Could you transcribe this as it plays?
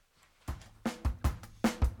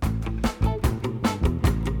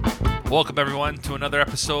Welcome everyone to another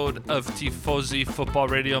episode of Tifosi Football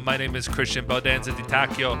Radio. My name is Christian Baldanza Di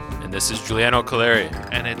Tacchio. And this is Giuliano Caleri.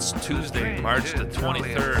 And it's Tuesday, March the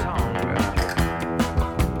 23rd.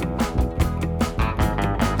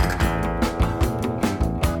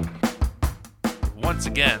 Once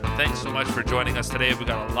again, thanks so much for joining us today. We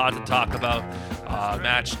got a lot to talk about.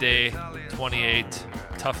 Match day 28,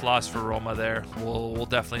 tough loss for Roma there. We'll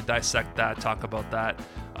definitely dissect that, talk about that.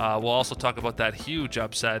 We'll also talk about that huge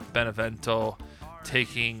upset, Benevento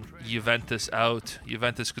taking Juventus out.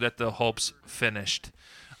 Juventus Scudetto hopes finished.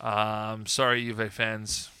 Sorry, Juve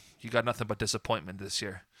fans, you got nothing but disappointment this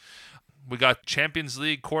year. We got Champions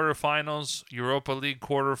League quarterfinals, Europa League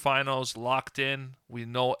quarterfinals locked in. We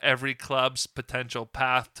know every club's potential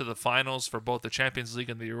path to the finals for both the Champions League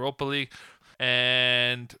and the Europa League.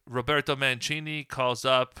 And Roberto Mancini calls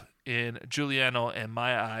up, in Giuliano and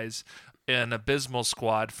my eyes, an abysmal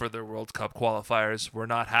squad for their World Cup qualifiers. We're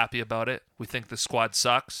not happy about it. We think the squad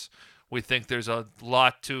sucks. We think there's a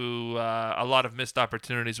lot of missed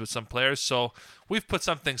opportunities with some players. So we've put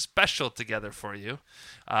something special together for you.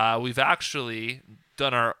 We've actually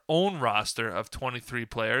done our own roster of 23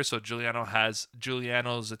 players. So Giuliano has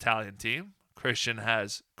Giuliano's Italian team. Christian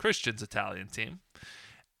has Christian's Italian team.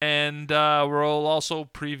 And we'll also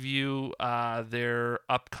preview their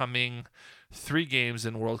upcoming 3 games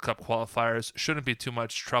in World Cup qualifiers. Shouldn't be too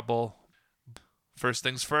much trouble. First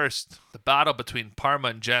things first, the battle between Parma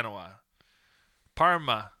and Genoa.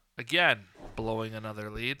 Parma, again, blowing another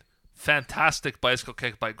lead. Fantastic bicycle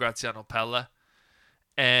kick by Graziano Pella.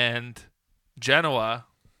 And Genoa,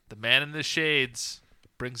 the man in the shades,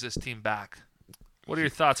 brings this team back. What are your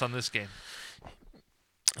thoughts on this game?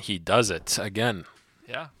 He does it again.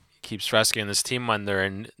 Yeah. He keeps rescuing this team when they're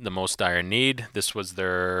in the most dire need. This was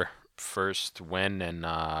their first win in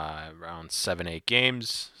around 7-8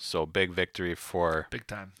 games. So big victory for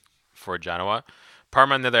Genoa.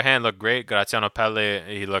 Parma, on the other hand, looked great. Graziano Pelle,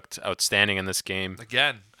 he looked outstanding in this game.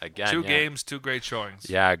 Again. 2 games, 2 great showings.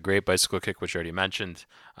 Yeah, great bicycle kick, which I already mentioned.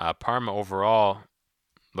 Parma overall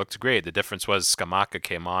looked great. The difference was Scamacca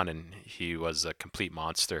came on, and he was a complete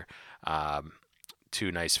monster.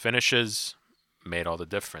 2 nice finishes made all the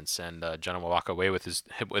difference. And Genoa walk away with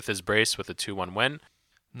his brace with a 2-1 win.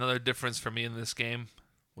 Another difference for me in this game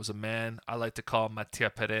was a man I like to call Mattia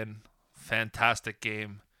Perin. Fantastic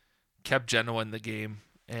game. Kept Genoa in the game,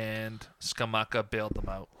 and Scamacca bailed them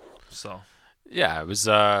out. So, yeah, it was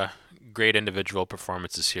great individual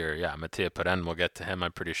performances here. Yeah, Mattia Perin, we'll get to him,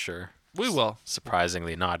 I'm pretty sure. We will.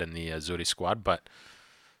 Surprisingly not in the Azzurri squad, but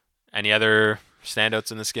any other standouts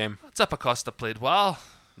in this game? Zappacosta played well.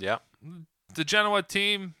 Yeah. The Genoa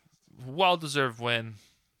team, well-deserved win,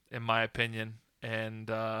 in my opinion, and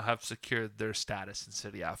have secured their status in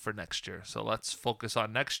Serie A for next year. So let's focus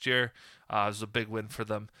on next year. It was a big win for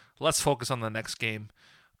them. Let's focus on the next game.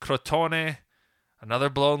 Crotone, another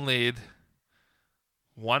blown lead.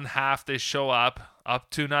 1 half they show up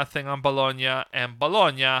 2-0 on Bologna, and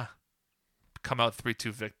Bologna come out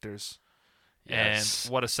 3-2 victors. Yes.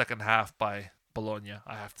 And what a second half by Bologna,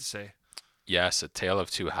 I have to say. Yes, a tale of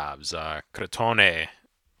 2 halves. Crotone,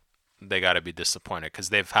 they got to be disappointed because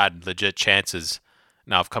they've had legit chances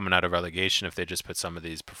now of coming out of relegation if they just put some of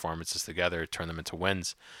these performances together, turn them into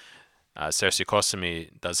wins. Sergio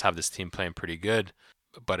Cosimi does have this team playing pretty good,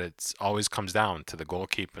 but it always comes down to the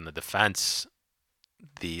goalkeeper and the defense,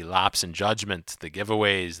 the lapse in judgment, the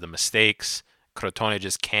giveaways, the mistakes. Crotone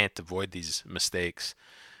just can't avoid these mistakes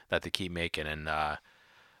that they keep making. And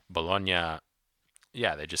Bologna,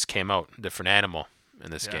 yeah, they just came out different animal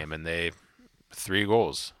in this game, and they 3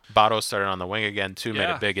 goals. Bato started on the wing again too, made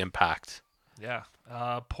a big impact. Yeah,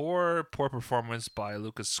 poor performance by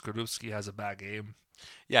Lucas Skorupski. Has a bad game.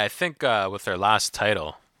 Yeah, I think with our last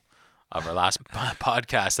title of our last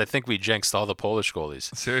podcast, I think we jinxed all the Polish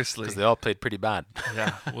goalies. Seriously, because they all played pretty bad.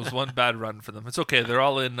 Yeah, it was one bad run for them. It's okay. They're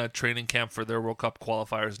all in training camp for their World Cup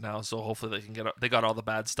qualifiers now, so hopefully they got all the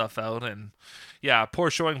bad stuff out. And yeah, poor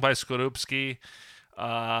showing by Skorupski.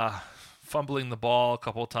 Fumbling the ball a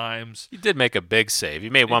couple times. He did make a big save. He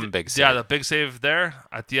made one big save. Yeah, the big save there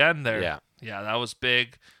at the end there. Yeah, that was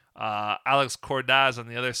big. Alex Cordaz on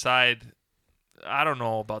the other side. I don't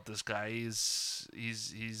know about this guy. He's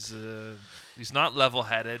not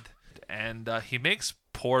level-headed, and he makes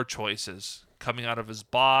poor choices coming out of his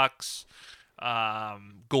box,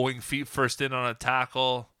 going feet first in on a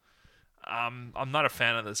tackle. I'm not a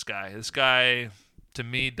fan of this guy. This guy, to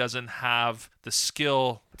me, doesn't have the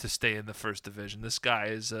skill to stay in the first division. This guy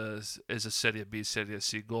is a Serie B, Serie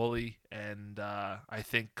C goalie, and I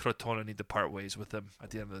think Crotone need to part ways with him at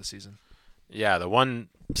the end of the season. Yeah, the one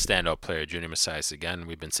standout player, Junior Messias, again,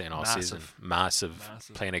 we've been saying all season, massive,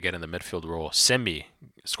 playing again in the midfield role. Simi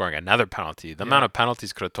scoring another penalty. The amount of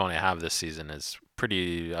penalties Crotone have this season is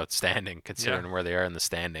pretty outstanding considering where they are in the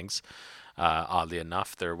standings. Oddly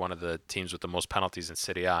enough, they're one of the teams with the most penalties in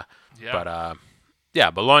Serie A. Yeah.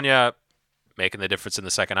 But Bologna making the difference in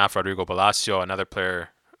the second half. Rodrigo Palacio, another player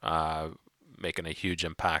making a huge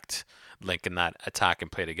impact, linking that attack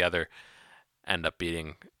and play together, end up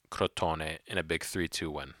beating Crotone in a big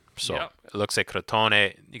 3-2 win. So it looks like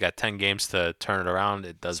Crotone, you got 10 games to turn it around.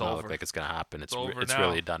 It does not look like it's going to happen. It's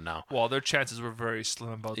really done now. Well, their chances were very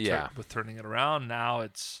slim about with turning it around. Now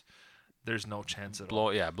there's no chance at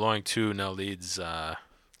all. Blowing 2-0 leads.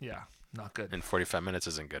 Not good. In 45 minutes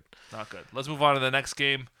isn't good. Not good. Let's move on to the next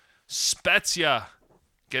game. Spezia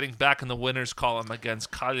getting back in the winners column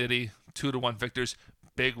against Cagliari. 2-1 victors.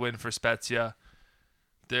 Big win for Spezia.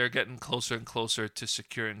 They're getting closer and closer to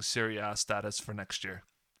securing Serie A status for next year.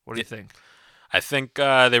 What do you think? I think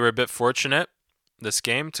they were a bit fortunate this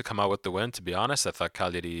game to come out with the win, to be honest. I thought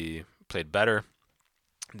Cagliari played better.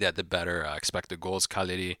 They had the better expected goals.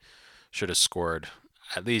 Cagliari should have scored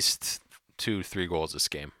at least 2-3 goals this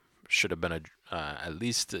game. Should have been at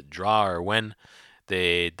least a draw or win.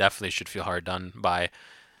 They definitely should feel hard done by.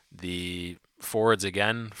 The forwards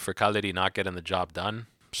again for Cagliari not getting the job done.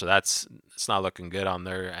 So it's not looking good on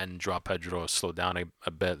their end. Joao Pedro slowed down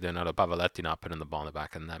a bit. Leonardo Pavoletti not putting the ball in the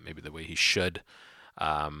back of the net maybe the way he should.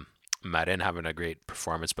 Marin having a great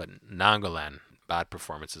performance, but Nangolan, bad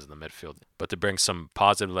performances in the midfield. But to bring some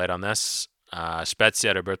positive light on this,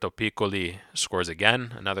 Spezia, Roberto Piccoli scores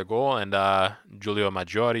again, another goal, and Giulio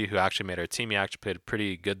Maggiore, who actually made our team, he actually played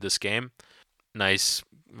pretty good this game. Nice,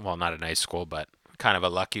 well, not a nice goal, but kind of a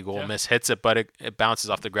lucky goal. Miss hits it, but it bounces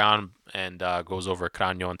off the ground and goes over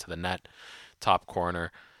Cragno into the net, top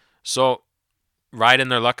corner. So, ride in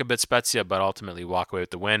their luck a bit, Spezia, but ultimately walk away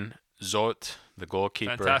with the win. Zot, the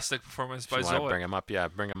goalkeeper. Fantastic performance by Zot. Bring him up. Yeah,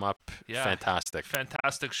 bring him up. Yeah. Fantastic.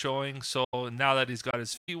 Fantastic showing. So, now that he's got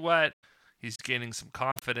his feet wet, he's gaining some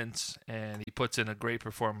confidence, and he puts in a great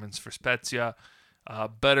performance for Spezia.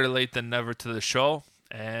 Better late than never to the show.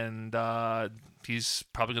 And he's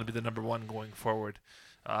probably going to be the number one going forward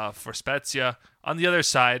for Spezia. On the other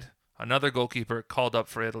side, another goalkeeper called up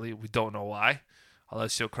for Italy. We don't know why.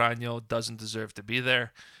 Alessio Cragno doesn't deserve to be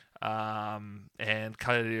there. And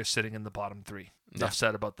Cagliari are sitting in the bottom three. Enough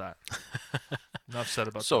said about that. Enough said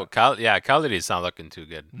about that. So, Cagliari's not looking too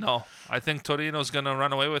good. No, I think Torino's going to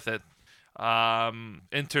run away with it.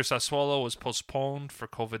 Inter Sassuolo was postponed for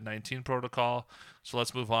COVID-19 protocol. So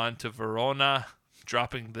let's move on to Verona,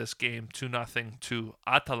 dropping this game 2-0 to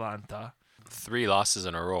Atalanta. 3 losses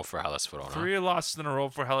in a row for Hellas Verona. 3 losses in a row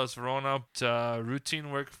for Hellas Verona.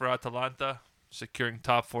 Routine work for Atalanta, securing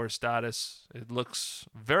top 4 status. It looks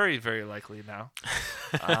very, very likely now.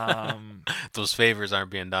 Those favors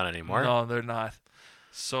aren't being done anymore. No, they're not.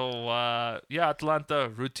 So, Atalanta,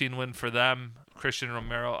 routine win for them. Christian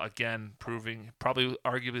Romero, again, proving probably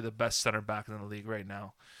arguably the best center back in the league right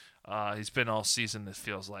now. He's been all season, it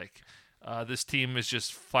feels like. This team is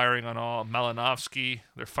just firing on all. Malinovsky,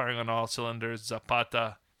 they're firing on all cylinders.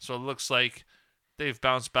 Zapata. So it looks like they've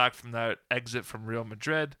bounced back from that exit from Real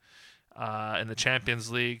Madrid in the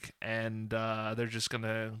Champions League, and they're just going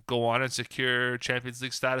to go on and secure Champions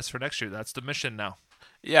League status for next year. That's the mission now.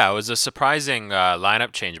 Yeah, it was a surprising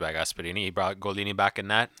lineup change by Gasperini. He brought Golini back in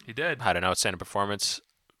net. He did. Had an outstanding performance.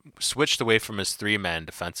 Switched away from his 3-man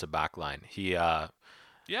defensive back line. He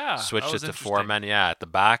switched it to 4 men, at the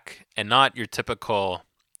back. And not your typical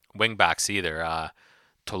wing backs either.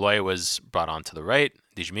 Toloi was brought onto the right.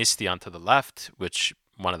 Dijmisti onto the left, which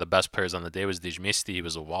one of the best players on the day was Dijmisti. He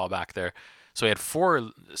was a wall back there. So he had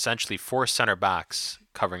essentially four center backs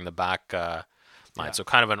covering the back line. Yeah. So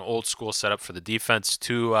kind of an old school setup for the defense.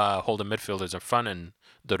 2 holding midfielders in front and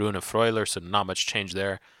Darun and Freuler, so not much change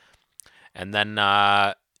there. And then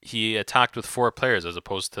he attacked with 4 players as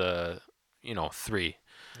opposed to 3.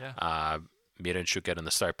 Yeah. Miranchuk getting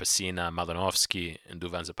the start, Pessina, Malinovsky, and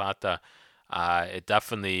Duvan Zapata. It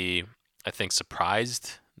definitely, I think,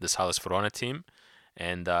 surprised this Hellas Verona team.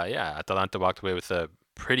 And Atalanta walked away with a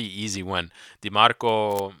pretty easy win. Di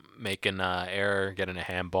Marco making an error, getting a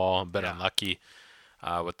handball, a bit unlucky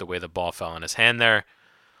with the way the ball fell in his hand there.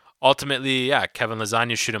 Ultimately, Kevin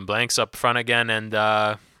Lasagna shooting blanks up front again, and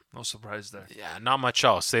no surprise there. Yeah, not much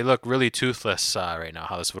else. They look really toothless right now.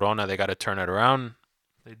 Hellas Verona, they got to turn it around.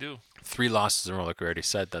 They do. 3 losses in a row, like we already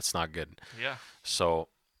said. That's not good. Yeah. So,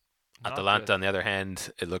 not Atalanta, good. On the other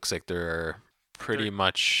hand, it looks like they're pretty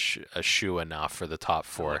much a shoo-in now for the top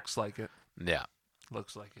 4. Looks like it. Yeah.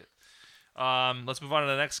 Looks like it. Let's move on to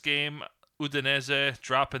the next game. Udinese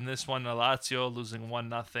dropping this one to Lazio, losing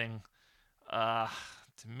 1-0.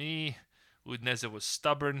 To me, Udinese was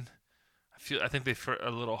stubborn. I think they were a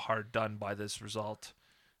little hard done by this result.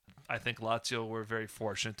 I think Lazio were very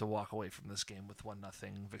fortunate to walk away from this game with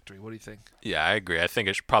 1-0 victory. What do you think? Yeah, I agree. I think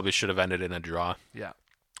it probably should have ended in a draw. Yeah.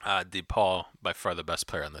 De Paul, by far the best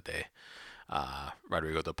player on the day.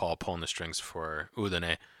 Rodrigo De Paul pulling the strings for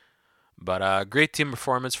Udine. But great team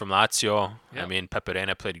performance from Lazio. Yep. I mean, Pepe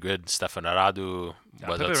Reina played good. Stefan Radu.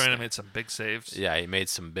 Pepe Reina made some big saves. Yeah, he made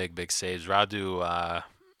some big saves. Radu,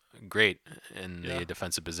 great in the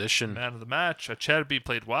defensive position. Man of the match. Acerbi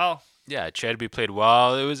played well. Yeah, Acerbi played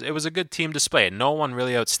well. It was a good team display. No one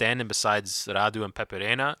really outstanding besides Radu and Pepe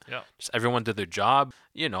Reina. Yeah. Just everyone did their job.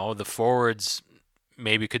 The forwards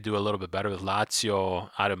maybe could do a little bit better with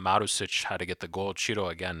Lazio. Adam Marusic had to get the goal. Ciro,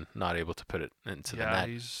 again, not able to put it into the net.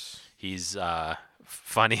 He's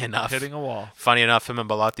funny enough. Hitting a wall. Funny enough, him and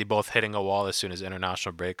Balati both hitting a wall as soon as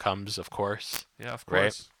international break comes, of course. Yeah, of course.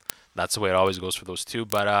 Right? That's the way it always goes for those two.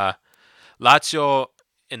 But Lazio,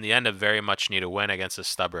 in the end, very much need a win against a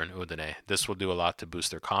stubborn Udine. This will do a lot to boost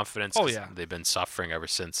their confidence. Oh, yeah. They've been suffering ever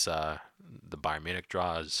since the Bayern Munich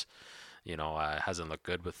draws. Hasn't looked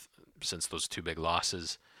good since those two big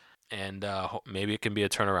losses. And maybe it can be a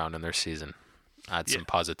turnaround in their season. Add some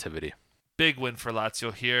positivity. Big win for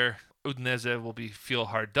Lazio here. Udinese will feel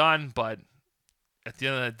hard done, but at the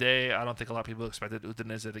end of the day, I don't think a lot of people expected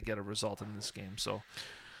Udinese to get a result in this game. So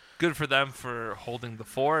good for them for holding the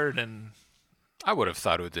fort. And I would have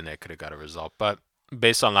thought Udine could have got a result, but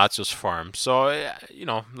based on Lazio's form. So,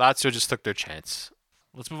 Lazio just took their chance.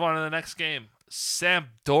 Let's move on to the next game.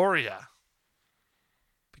 Sampdoria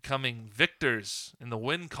becoming victors in the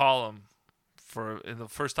win column in the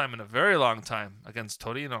first time in a very long time against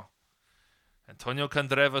Torino. Antonio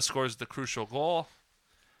Candreva scores the crucial goal,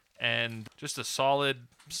 and just a solid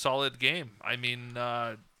game. I mean,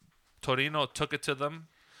 Torino took it to them,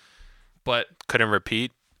 but couldn't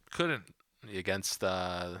repeat. Couldn't against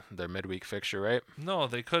their midweek fixture, right? No,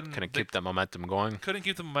 they couldn't. Couldn't keep that momentum going. Couldn't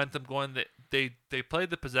keep the momentum going. They played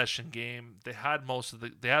the possession game. They had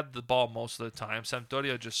the ball most of the time.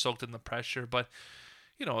 Sampdoria just soaked in the pressure, but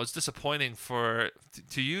it's disappointing for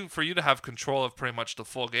you to have control of pretty much the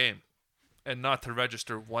full game and not to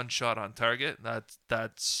register one shot on target.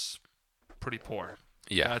 That's pretty poor.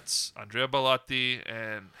 Yeah. That's Andrea Bellotti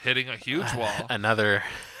and hitting a huge wall. Another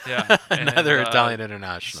Another Italian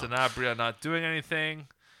international. Sanabria not doing anything.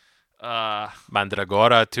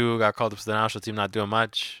 Mandragora too got called up to the national team, not doing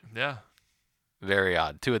much. Yeah. Very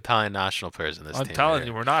odd. Two Italian national players in this team. I'm telling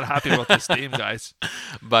you, we're not happy about this team, guys.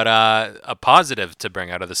 But a positive to bring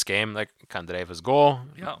out of this game, like Candreva's goal.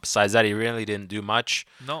 Yeah. Besides that, he really didn't do much.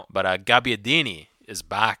 No. But Gabbiadini is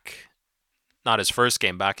back. Not his first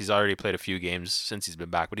game back. He's already played a few games since he's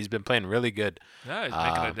been back, but he's been playing really good. Yeah, he's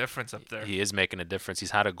making a difference up there. He is making a difference.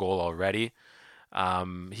 He's had a goal already.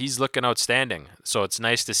 He's looking outstanding. So it's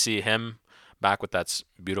nice to see him back with that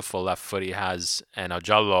beautiful left foot he has. And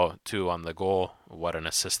Ojallo, too, on the goal. What an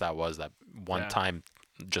assist that was. That one time,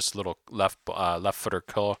 just little left footer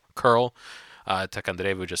curl to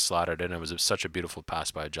Candreva, just slotted in. It was such a beautiful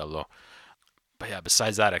pass by Ojallo. But yeah,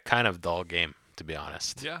 besides that, a kind of dull game, to be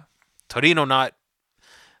honest. Yeah. Torino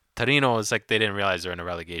is like they didn't realize they're in a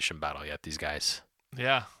relegation battle yet, these guys.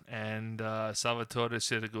 Yeah, and Salvatore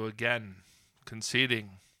Sirigu again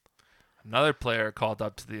conceding. Another player called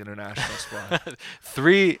up to the international squad.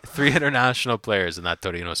 three international players in that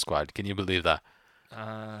Torino squad. Can you believe that?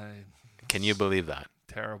 Can you believe that?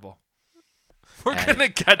 Terrible. We're going to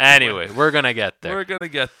get there. Anyway, we're going to get there. We're going to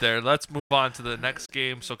get there. Let's move on to the next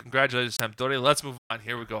game. So congratulations, Sampdoria. Let's move on.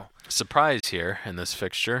 Here we go. Surprise here in this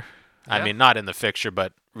fixture. Yeah. I mean, not in the fixture,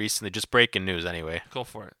 but recently, just breaking news anyway. Go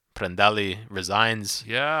for it. Prandelli resigns.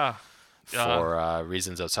 Yeah. For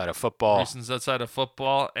reasons outside of football.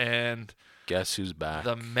 And guess who's back?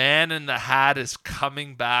 The man in the hat is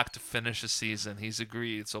coming back to finish the season. He's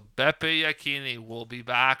agreed. So Beppe Iachini will be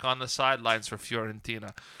back on the sidelines for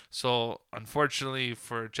Fiorentina. So unfortunately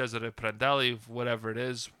for Cesare Prandelli, whatever it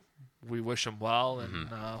is, we wish him well and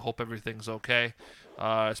hope everything's okay.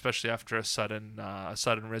 Especially after a sudden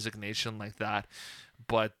resignation like that.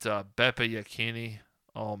 But Beppe Iachini,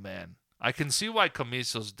 oh man. I can see why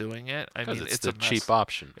Comiso's doing it. I mean, it's a cheap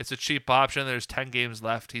option. It's a cheap option. There's 10 games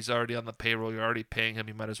left. He's already on the payroll. You're already paying him.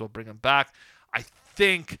 You might as well bring him back. I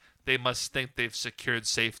think they must think they've secured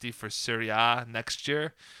safety for Serie A next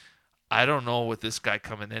year. I don't know with this guy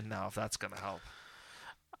coming in now if that's going to help.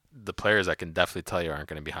 The players, I can definitely tell you, aren't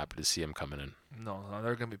going to be happy to see him coming in. No,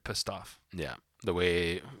 they're going to be pissed off. Yeah. The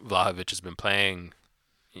way Vlahovic has been playing,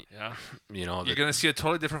 Yeah. You know, You're going to see a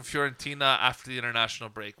totally different Fiorentina after the international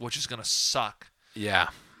break, which is going to suck. yeah.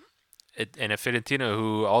 And a Fiorentina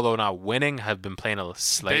who, although not winning, have been playing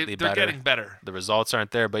slightly They're better. getting better. The results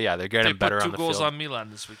aren't there, but yeah, they're getting They better put on two the goals field. on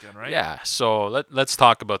Milan this weekend, right? Yeah, so let's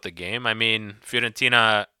talk about the game. I mean,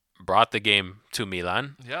 Fiorentina brought the game to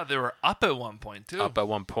Milan. Yeah, they were up at one point, too. Up at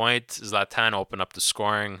one point, Zlatan opened up the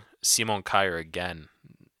scoring. Simon Kjaer again.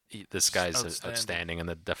 This guy's outstanding in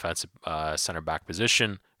the defensive center back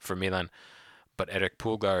position for Milan. But Eric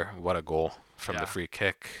Pulgar, what a goal from the free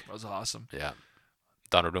kick. That was awesome. Yeah.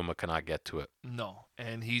 Donnarumma cannot get to it. No,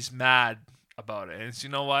 and he's mad about it. And it's, you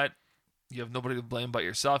know what? You have nobody to blame but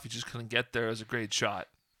yourself. You just couldn't get there. It was a great shot.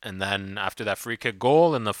 And then after that free kick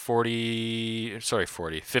goal in the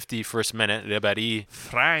 51st minute, Ribéry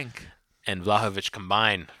Frank and Vlahovic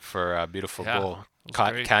combine for a beautiful goal.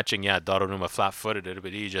 Catching, Donnarumma flat-footed.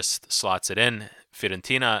 Ribéry just slots it in.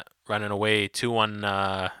 Fiorentina running away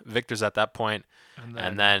 2-1 victors at that point.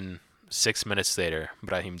 And then 6 minutes later,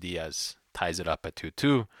 Brahim Diaz ties it up at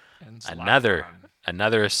 2-2.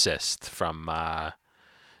 Another assist from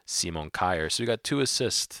Simon Kjaer. So we got 2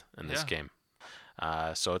 assists in this game.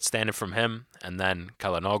 So it's standing from him, and then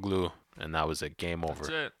Çalhanoğlu, and that was a game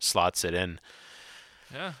over. Slots it in.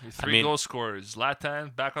 Yeah, your 3 goal scorers.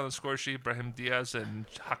 Zlatan back on the score sheet, Brahim Diaz and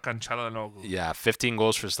Hakan Çalhanoğlu. Yeah, 15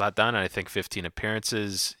 goals for Zlatan, and I think 15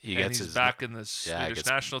 appearances. He's back in the Swedish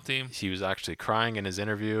national team. He was actually crying in his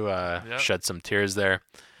interview, shed some tears there.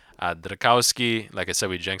 Drakowski, like I said,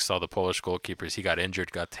 we jinxed all the Polish goalkeepers. He got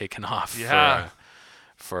injured, got taken off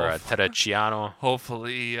for Terracciano.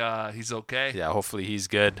 Hopefully he's okay. Yeah, hopefully he's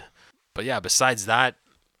good. But yeah, besides that,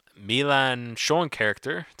 Milan showing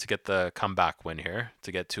character to get the comeback win here,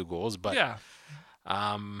 to get 2 goals. But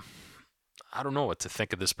I don't know what to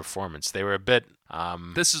think of this performance. They were a bit...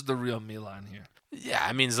 this is the real Milan here. Yeah,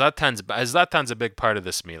 I mean, Zlatan's a big part of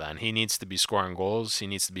this Milan. He needs to be scoring goals. He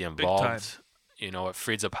needs to be involved. Big time. You know, it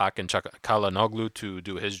frees up Hakan Çalhanoğlu to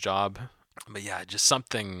do his job. But yeah, just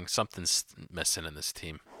something's missing in this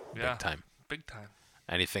team. Yeah, Big time.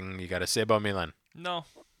 Anything you got to say about Milan? No.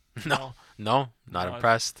 Not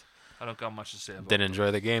impressed? I don't got much to say about it. Didn't enjoy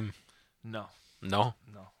the game? No. No?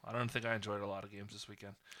 No. I don't think I enjoyed a lot of games this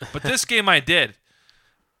weekend. But this game I did.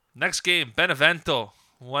 Next game, Benevento.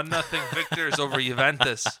 1-0 victors over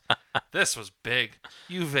Juventus. This was big.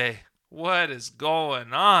 Juve, what is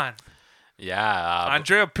going on? Yeah.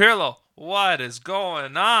 Andrea Pirlo, what is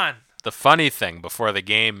going on? The funny thing, before the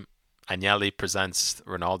game, Agnelli presents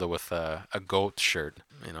Ronaldo with a goat shirt.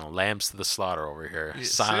 You know, lambs to the slaughter over here.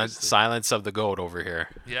 Yeah, silence of the goat over here.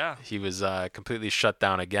 Yeah. He was completely shut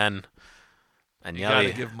down again. Agnelli, you got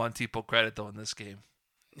to give Montipo credit, though, in this game.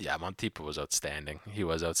 Yeah, Montipo was outstanding. He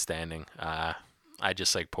was outstanding. I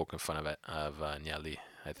just like poking fun of Agnelli.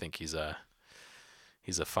 I think he's a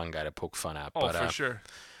fun guy to poke fun at. Oh, for sure.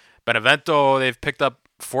 Benevento, they've picked up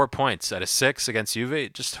 4 points out of 6 against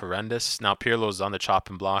Juve. Just horrendous. Now Pirlo's on the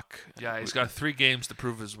chopping block. Yeah, he's got 3 games to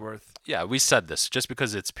prove his worth. Yeah, we said this. Just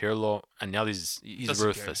because it's Pirlo, and now he's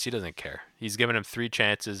ruthless. He doesn't care. He's given him 3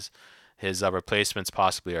 chances. His replacements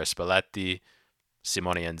possibly are Spalletti,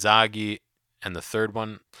 Simone Inzaghi, and the third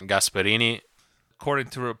one, Gasperini. According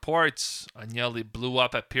to reports, Agnelli blew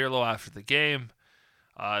up at Pirlo after the game.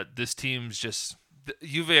 This team's just...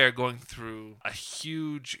 Juve are going through a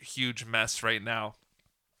huge, huge mess right now.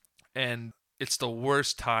 And it's the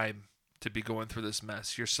worst time to be going through this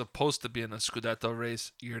mess. You're supposed to be in the Scudetto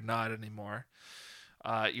race. You're not anymore.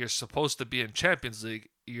 You're supposed to be in Champions League.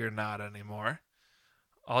 You're not anymore.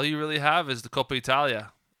 All you really have is the Coppa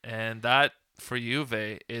Italia. And that, for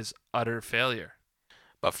Juve, is utter failure.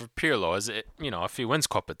 But for Pirlo, is it, if he wins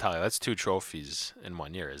Coppa Italia, that's 2 trophies in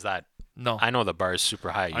 1 year. Is that... No. I know the bar is super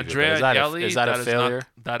high. Andrea Agnelli, is that a failure?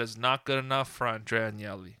 That is not good enough for Andrea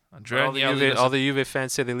Agnelli. All the Juve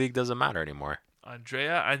fans say the league doesn't matter anymore.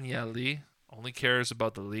 Andrea Agnelli only cares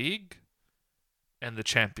about the league and the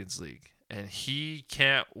Champions League. And he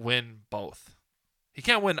can't win both. He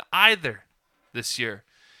can't win either this year.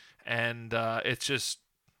 And it's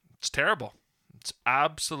terrible. It's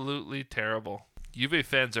absolutely terrible. Juve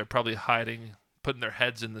fans are probably hiding, putting their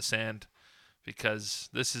heads in the sand because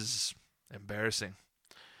this is embarrassing.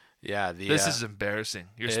 Yeah, this is embarrassing.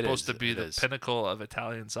 You're supposed to be the pinnacle of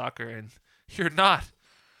Italian soccer, and you're not.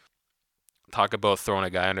 Talk about throwing a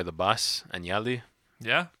guy under the bus, Agnelli.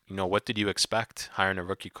 Yeah. What did you expect hiring a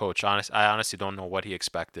rookie coach? I honestly don't know what he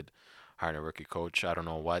expected hiring a rookie coach. I don't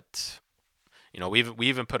know what. We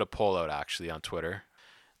even put a poll out actually on Twitter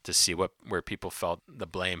to see where people felt the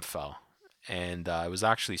blame fell, and it was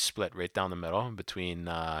actually split right down the middle between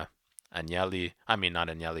Andrea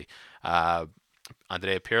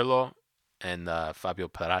Pirlo and Fabio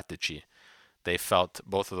Paratici. They felt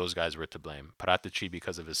both of those guys were to blame. Paratici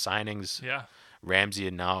because of his signings. Yeah. Ramsey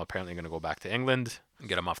now apparently going to go back to England and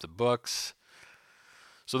get him off the books.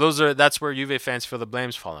 So that's where Juve fans feel the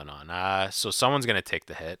blame's falling on. So someone's going to take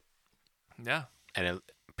the hit. Yeah. And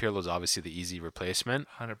Pirlo's obviously the easy replacement.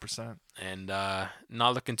 100%. And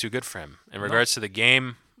not looking too good for him. In regards to the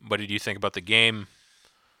game, what did you think about the game?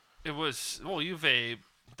 It was, Juve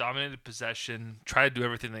dominated possession, tried to do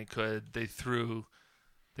everything they could. They threw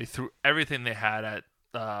everything they had at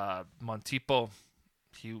Montipo.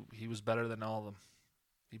 He was better than all of them.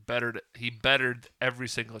 He bettered every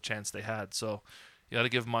single chance they had. So you got to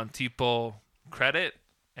give Montipo credit.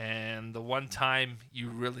 And the one time you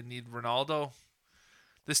really need Ronaldo,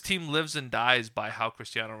 this team lives and dies by how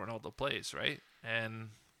Cristiano Ronaldo plays, right? And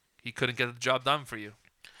he couldn't get the job done for you.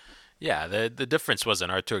 Yeah, the difference was an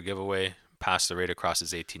Artur giveaway passed the right across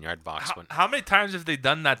his 18-yard box. How many times have they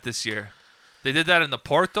done that this year? They did that in the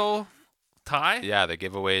Porto tie. Yeah, the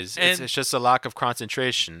giveaways. It's just a lack of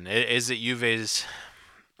concentration. Is it Juve's?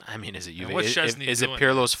 I mean, is it Juve? Is it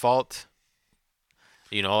Pirlo's fault?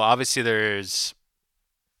 You know, obviously there's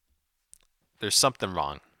something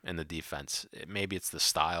wrong in the defense. Maybe it's the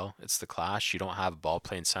style. It's the clash. You don't have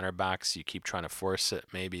ball-playing center backs. You keep trying to force it.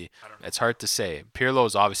 Maybe it's hard to say. Pirlo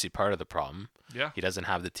is obviously part of the problem. Yeah. He doesn't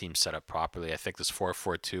have the team set up properly. I think this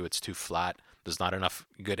 4-4-2, it's too flat. There's not enough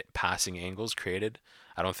good passing angles created.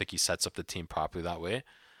 I don't think he sets up the team properly that way.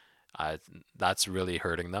 That's really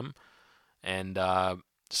hurting them. And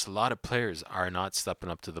just a lot of players are not stepping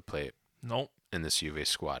up to the plate. Nope. In this Juve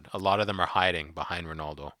squad. A lot of them are hiding behind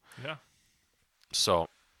Ronaldo. Yeah. So,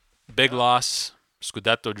 big loss.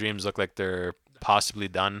 Scudetto dreams look like they're possibly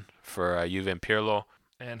done for Juve and Pirlo.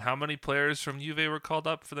 And how many players from Juve were called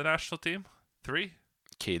up for the national team? 3?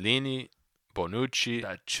 Chiellini, Bonucci,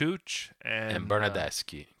 Chuch, and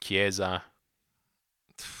Bernardeschi. Chiesa.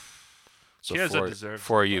 So Chiesa deserves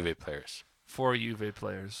 4 Juve players. 4 Juve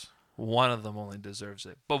players. One of them only deserves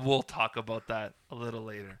it. But we'll talk about that a little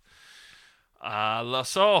later.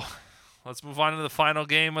 So, let's move on to the final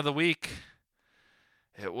game of the week.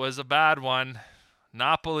 It was a bad one.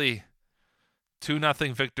 Napoli,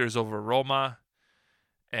 2-0 victors over Roma.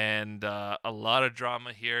 And a lot of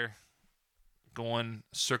drama here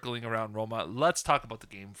circling around Roma. Let's talk about the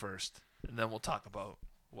game first, and then we'll talk about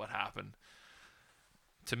what happened.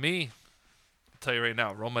 To me, I'll tell you right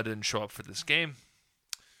now, Roma didn't show up for this game.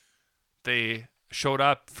 They showed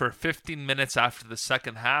up for 15 minutes after the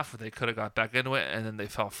second half where they could have got back into it, and then they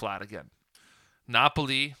fell flat again.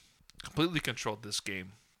 Napoli completely controlled this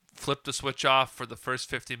game. Flipped the switch off for the first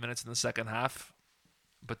 15 minutes in the second half,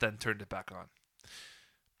 but then turned it back on.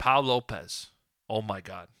 Pau Lopez. Oh my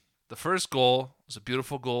God. The first goal was a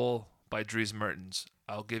beautiful goal by Dries Mertens.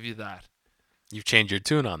 I'll give you that. You've changed your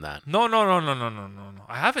tune on that. No.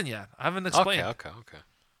 I haven't yet. I haven't explained. Okay.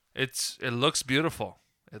 It looks beautiful.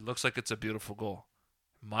 It looks like it's a beautiful goal.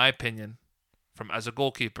 In my opinion, as a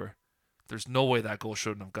goalkeeper, there's no way that goal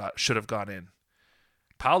should have gone in.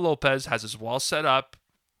 Pau Lopez has his wall set up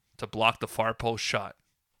to block the far post shot.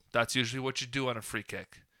 That's usually what you do on a free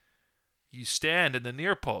kick. You stand in the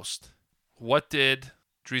near post. What did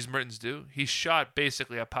Dries Mertens do? He shot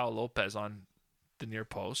basically at Pau Lopez on the near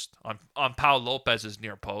post, on Pau Lopez's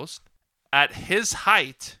near post, at his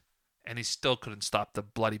height, and he still couldn't stop the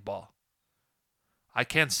bloody ball. I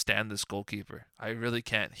can't stand this goalkeeper. I really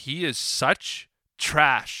can't. He is such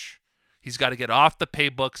trash. He's got to get off the pay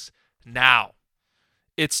books now.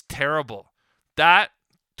 It's terrible. That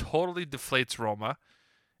totally deflates Roma.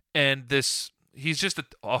 And he's just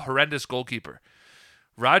a horrendous goalkeeper.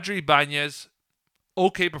 Rodri Ibanez,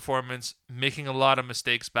 okay performance, making a lot of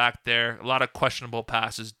mistakes back there, a lot of questionable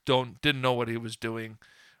passes, didn't know what he was doing.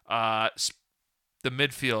 The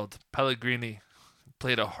midfield, Pellegrini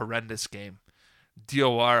played a horrendous game.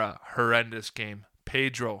 Diawara, horrendous game.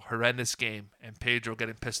 Pedro, horrendous game. And Pedro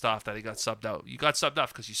getting pissed off that he got subbed out. You got subbed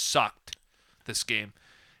off because you sucked this game.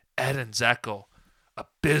 Edin Dzeko,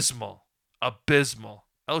 abysmal.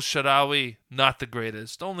 El Shaarawy, not the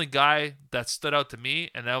greatest. The only guy that stood out to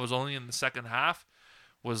me, and that was only in the second half,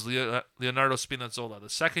 was Leonardo Spinazzola. The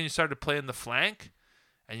second you started playing the flank,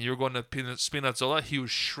 and you were going to Spinazzola, he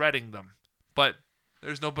was shredding them. But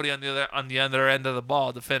there's nobody on the other end of the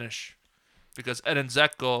ball to finish, because Edin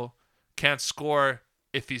Dzeko can't score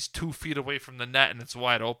if he's 2 feet away from the net and it's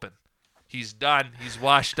wide open. He's done. He's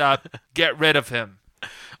washed up. Get rid of him.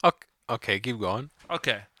 Okay, keep going.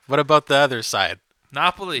 Okay. What about the other side?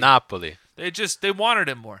 Napoli. They wanted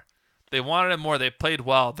him more. They played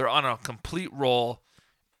well. They're on a complete roll.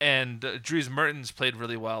 And Dries Mertens played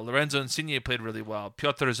really well. Lorenzo Insigne played really well.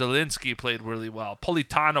 Piotr Zielinski played really well.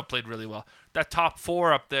 Politano played really well. That top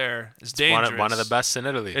four up there is dangerous. One of the best in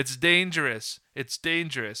Italy. It's dangerous. It's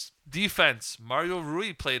dangerous. Defense, Mario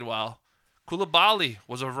Rui played well. Koulibaly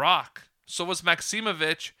was a rock. So was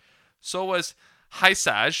Maksimovic. So was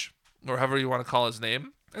Haisaj, or however you want to call his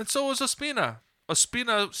name. And so was Ospina.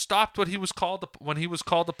 Ospina stopped when he was called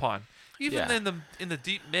upon. Even in the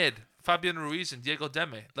deep mid, Fabian Ruiz and Diego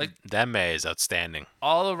Demme. Like Demme is outstanding.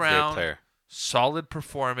 All around, great player. Solid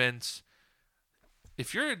performance.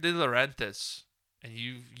 If you're De Laurentiis and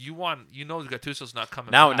Gattuso's not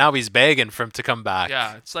coming back. Now he's begging for him to come back.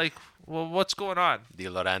 Yeah, it's like, well, what's going on? De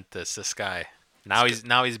Laurentiis, this guy. Now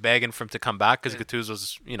he's begging for him to come back because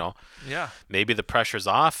Gattuso's, maybe the pressure's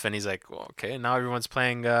off, and he's like, well, okay, now everyone's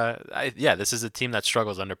playing. This is a team that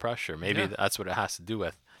struggles under pressure. Maybe that's what it has to do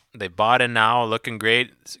with. They bought in now, looking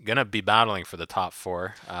great. It's gonna be battling for the top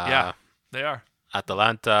four. They are.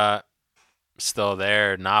 Atalanta still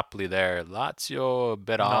there, Napoli there, Lazio a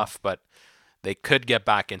bit off, but they could get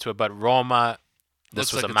back into it. But Roma,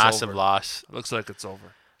 this was a massive loss. Looks like it's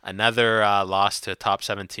over. Another loss to a top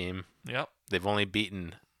 7 team. Yep. They've only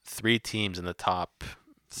beaten 3 teams in the top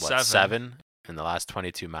 7 in the last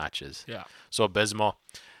 22 matches. Yeah. So abysmal.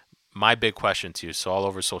 My big question to you, so all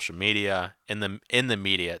over social media, in the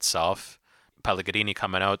media itself, Pellegrini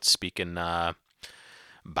coming out speaking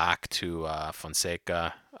back to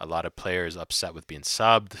Fonseca. A lot of players upset with being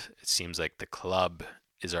subbed. It seems like the club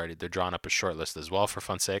they're drawing up a short list as well for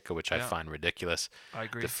Fonseca, which I find ridiculous. I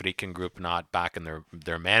agree. The Friedkin group not backing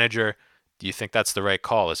their manager. Do you think that's the right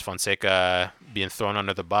call? Is Fonseca being thrown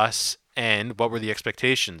under the bus? And what were the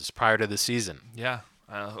expectations prior to the season? Yeah.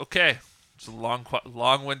 Okay. It's a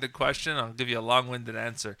long-winded question. I'll give you a long-winded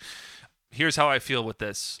answer. Here's how I feel with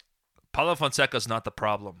this. Paulo Fonseca is not the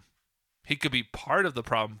problem. He could be part of the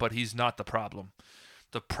problem, but he's not the problem.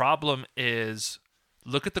 The problem is,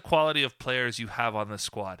 look at the quality of players you have on this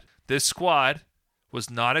squad. This squad was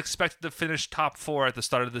not expected to finish top 4 at the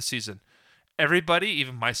start of the season. Everybody,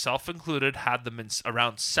 even myself included, had them in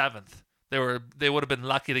around 7th. They would have been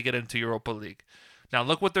lucky to get into Europa League. Now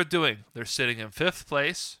look what they're doing. They're sitting in 5th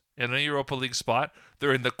place in a Europa League spot.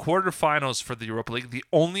 They're in the quarterfinals for the Europa League, the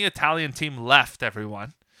only Italian team left,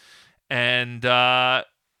 everyone. And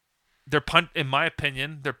in my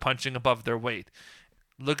opinion, they're punching above their weight.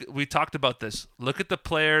 Look, we talked about this. Look at the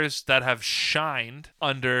players that have shined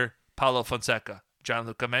under Paulo Fonseca.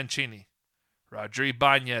 Gianluca Mancini, Roger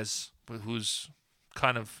Ibanez, who's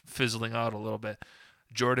kind of fizzling out a little bit.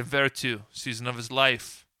 Jordan Vertu, season of his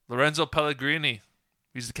life. Lorenzo Pellegrini,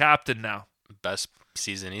 he's the captain now. Best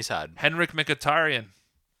season he's had. Henrik Mkhitaryan,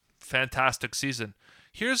 fantastic season.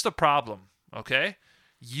 Here's the problem, okay?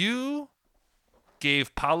 You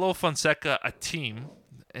gave Paulo Fonseca a team,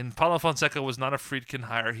 and Paulo Fonseca was not a Friedkin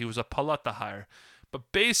hire, he was a Pallotta hire.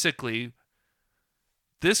 But basically,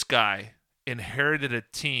 this guy inherited a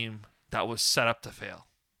team that was set up to fail.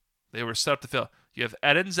 They were set up to fail. You have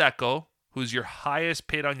Edin Dzeko, who's your highest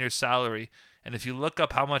paid on your salary. And if you look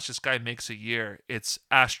up how much this guy makes a year, it's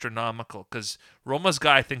astronomical. Because Roma's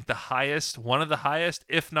got, I think, one of the highest,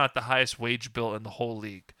 if not the highest wage bill in the whole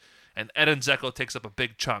league. And Edin Dzeko takes up a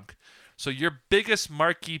big chunk. So your biggest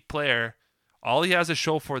marquee player, all he has to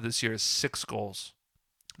show for this year is 6 goals.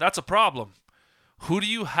 That's a problem. Who do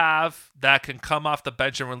you have that can come off the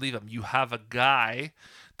bench and relieve him? You have a guy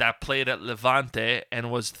that played at Levante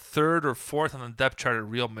and was 3rd or 4th on the depth chart at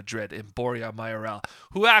Real Madrid in Borja Mayoral,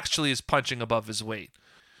 who actually is punching above his weight.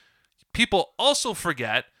 People also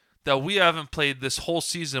forget that we haven't played this whole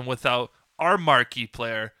season without our marquee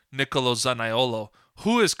player, Nicolo Zaniolo,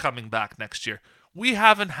 who is coming back next year. We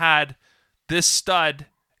haven't had this stud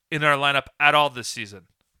in our lineup at all this season.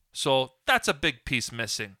 So that's a big piece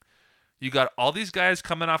missing. You got all these guys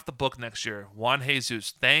coming off the book next year. Juan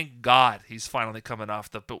Jesus, thank God he's finally coming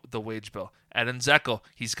off the wage bill. Edin Dzeko,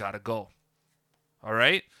 he's got to go. All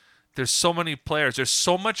right? There's so many players. There's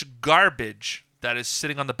so much garbage that is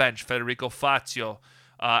sitting on the bench. Federico Fazio.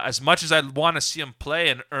 As much as I want to see him play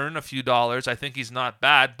and earn a few dollars, I think he's not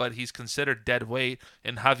bad, but he's considered dead weight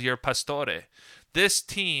in Javier Pastore. This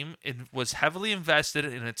team was heavily invested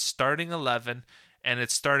in its starting 11 and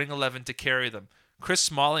its starting 11 to carry them. Chris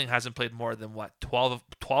Smalling hasn't played more than 12,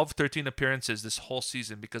 13 appearances this whole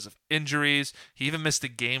season because of injuries. He even missed a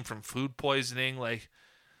game from food poisoning. Like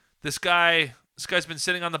this guy's been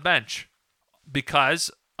sitting on the bench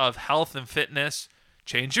because of health and fitness.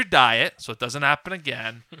 Change your diet so it doesn't happen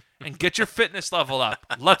again and get your fitness level up.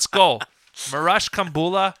 Let's go. Marash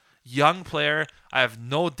Kambula, young player. I have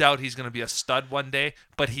no doubt he's going to be a stud one day,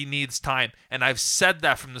 but he needs time. And I've said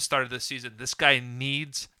that from the start of the season. This guy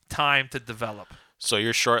needs time to develop. So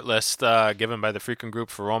your short list given by the Freaking Group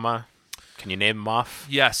for Roma, can you name them off?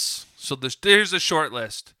 Yes. So here's a short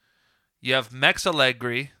list. You have Max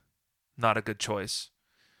Allegri, not a good choice.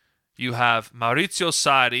 You have Maurizio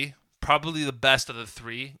Sarri, probably the best of the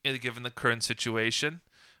three, given the current situation,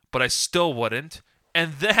 but I still wouldn't.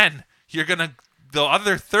 And then the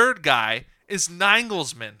other third guy is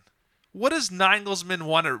Nagelsmann. What does Nagelsmann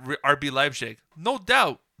won at RB Leipzig? No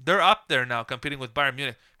doubt. They're up there now competing with Bayern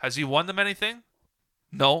Munich. Has he won them anything?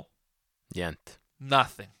 No. Yent.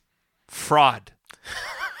 Nothing. Fraud.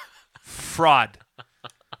 Fraud.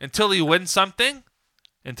 Until he wins something,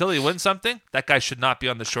 that guy should not be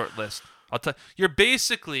on the short list. I'll tell you're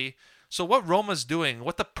basically, so what Roma's doing,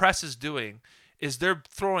 what the press is doing, is they're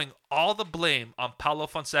throwing all the blame on Paulo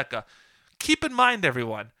Fonseca. Keep in mind,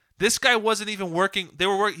 everyone, this guy wasn't even working.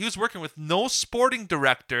 He was working with no sporting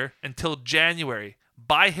director until January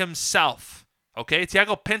by himself. Okay,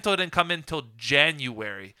 Thiago Pinto didn't come in until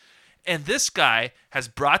January, and this guy has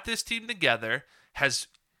brought this team together.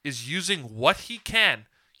 Is using what he can.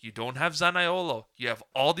 You don't have Zaniolo. You have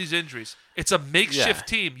all these injuries. It's a makeshift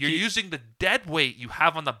team. You're using the dead weight you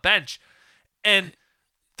have on the bench, and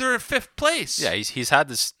they're in 5th place. Yeah, he's had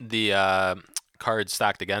the cards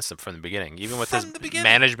stacked against him from the beginning, even with his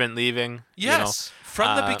management leaving. Yes,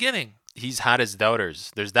 from the beginning. He's had his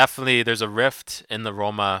doubters. There's a rift in the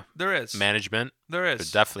Roma management. There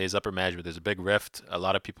is. There definitely is upper management. There's a big rift. A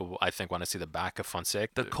lot of people, I think, want to see the back of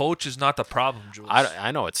Fonseca. The coach is not the problem, Jules.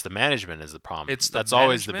 I know. It's the management is the problem. That's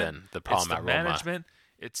always been the problem at Roma. It's the management.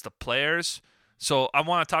 It's the players. So I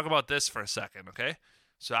want to talk about this for a second, okay?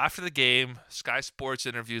 So after the game, Sky Sports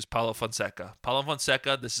interviews Paulo Fonseca. Paulo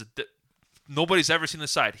Fonseca, nobody's ever seen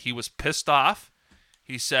this side. He was pissed off.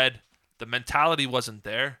 He said the mentality wasn't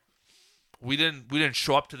there. We didn't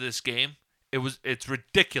show up to this game. It's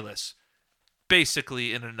ridiculous.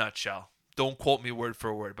 Basically, in a nutshell. Don't quote me word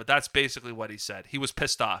for word, but that's basically what he said. He was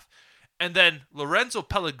pissed off. And then Lorenzo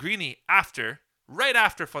Pellegrini, right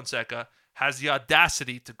after Fonseca, has the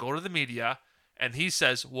audacity to go to the media, and he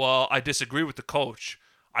says, well, I disagree with the coach.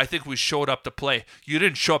 I think we showed up to play. You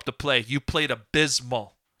didn't show up to play. You played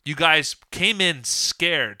abysmal. You guys came in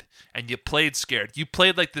scared, and you played scared. You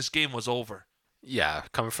played like this game was over. Yeah,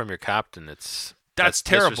 coming from your captain, that's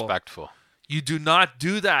terrible. Disrespectful. You do not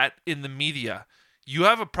do that in the media. You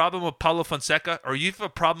have a problem with Paulo Fonseca, or you have a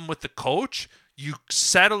problem with the coach, you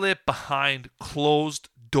settle it behind closed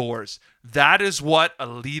doors. That is what a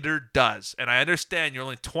leader does. And I understand you're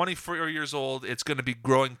only 24 years old. It's going to be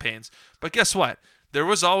growing pains. But guess what? There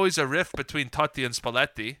was always a rift between Totti and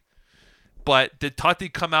Spalletti. But did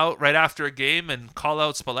Totti come out right after a game and call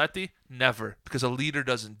out Spalletti? Never, because a leader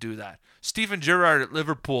doesn't do that. Steven Gerrard at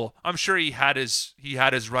Liverpool, I'm sure he had his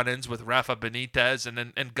run-ins with Rafa Benitez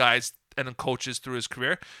and guys and coaches through his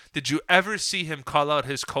career. Did you ever see him call out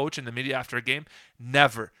his coach in the media after a game?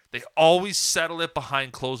 Never. They always settle it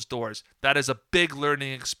behind closed doors. That is a big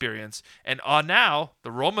learning experience. And now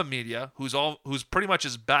the Roma media, who's pretty much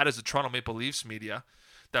as bad as the Toronto Maple Leafs media,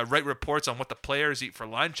 that write reports on what the players eat for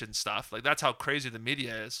lunch and stuff, like that's how crazy the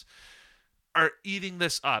media is, are eating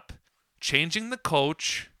this up. Changing the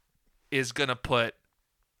coach is going to put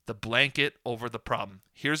the blanket over the problem.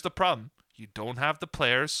 Here's the problem. You don't have the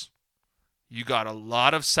players. You got a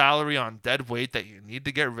lot of salary on dead weight that you need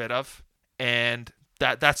to get rid of. And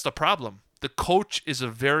that's the problem. The coach is a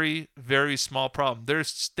very, very small problem.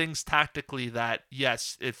 There's things tactically that,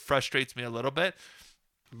 yes, it frustrates me a little bit.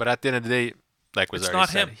 But at the end of the day, like was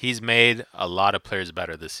already said, he's made a lot of players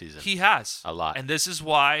better this season. He has. A lot. And this is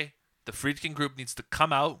why the Friedkin Group needs to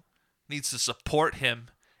come out, needs to support him,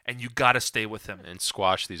 and you got to stay with him. And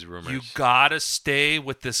squash these rumors. You got to stay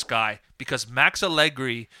with this guy because Max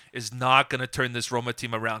Allegri is not going to turn this Roma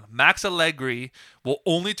team around. Max Allegri will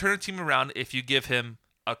only turn a team around if you give him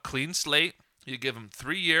a clean slate, you give him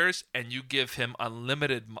 3 years, and you give him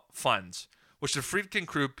unlimited funds, which the Friedkin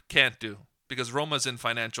Group can't do because Roma's in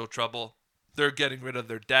financial trouble. They're getting rid of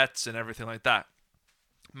their debts and everything like that.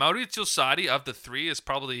 Maurizio Sarri, of the three,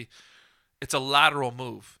 it's a lateral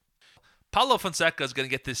move. Paulo Fonseca is going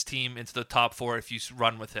to get this team into the top 4 if you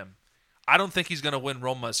run with him. I don't think he's going to win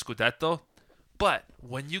Roma a Scudetto, but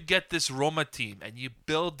when you get this Roma team and you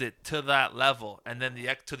build it to that level, and then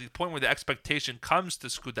to the point where the expectation comes to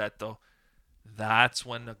Scudetto, that's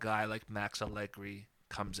when a guy like Max Allegri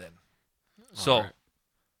comes in. So, right.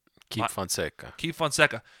 Keep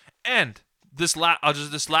Fonseca. And this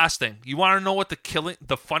last thing. You want to know what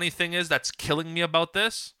the funny thing is that's killing me about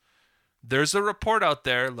this? There's a report out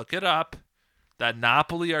there, look it up, that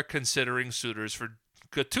Napoli are considering suitors for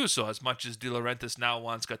Gattuso as much as De Laurentiis now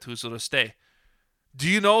wants Gattuso to stay. Do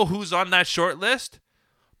you know who's on that short list?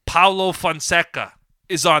 Paulo Fonseca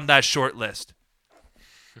is on that short list.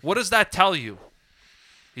 What does that tell you?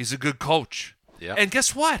 He's a good coach. Yep. And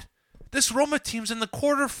guess what? This Roma team's in the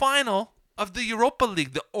quarterfinal of the Europa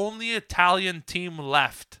League, the only Italian team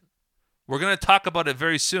left. We're going to talk about it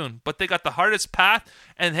very soon, but they got the hardest path,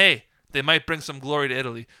 and hey, they might bring some glory to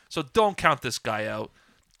Italy. So don't count this guy out.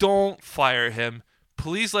 Don't fire him.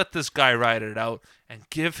 Please let this guy ride it out and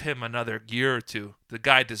give him another year or two. The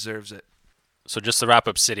guy deserves it. So just to wrap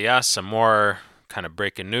up Serie A, some more kind of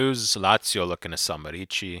breaking news. Lazio looking to sell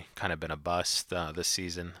Marici, kind of been a bust this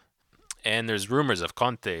season. And there's rumors of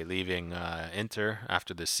Conte leaving Inter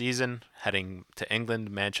after this season, heading to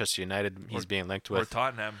England, Manchester United. He's being linked with.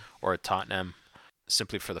 Or Tottenham.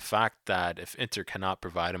 Simply for the fact that if Inter cannot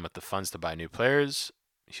provide him with the funds to buy new players,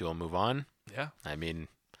 he will move on. Yeah. I mean,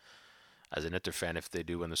 as an Inter fan, if they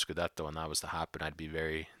do win the Scudetto and that was to happen, I'd be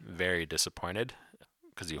very, very disappointed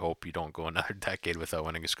because you hope you don't go another decade without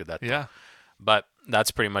winning a Scudetto. Yeah. But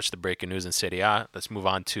that's pretty much the breaking news in Serie A. Let's move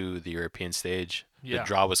on to the European stage. Yeah. The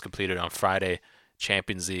draw was completed on Friday.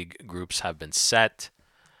 Champions League groups have been set.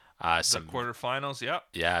 Some quarterfinals, yeah.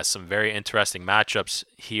 Yeah, some very interesting matchups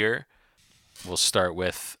here. We'll start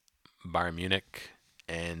with Bayern Munich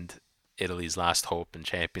and Italy's last hope in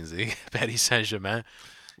Champions League, Paris Saint-Germain,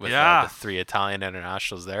 with the three Italian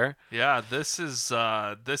internationals there. Yeah, this is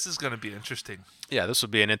going to be interesting. Yeah, this will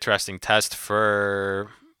be an interesting test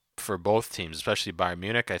for both teams, especially Bayern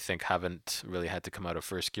Munich. I think haven't really had to come out of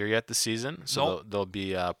first gear yet this season, so they'll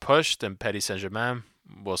be pushed. And Paris Saint-Germain,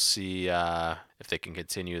 we'll see if they can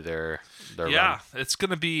continue their run. It's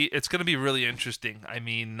gonna be really interesting. I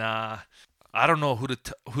mean, I don't know who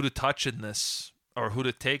to touch in this or who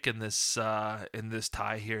to take in this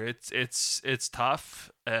tie here. It's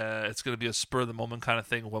tough. It's gonna be a spur of the moment kind of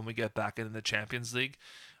thing when we get back into the Champions League.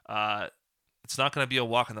 It's not going to be a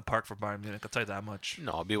walk in the park for Bayern Munich, I'll tell you that much.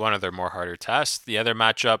 No, it'll be one of their more harder tests. The other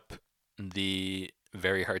matchup, the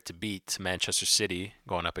very hard to beat Manchester City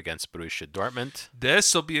going up against Borussia Dortmund.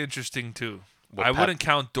 This will be interesting too. I wouldn't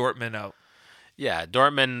count Dortmund out. Yeah,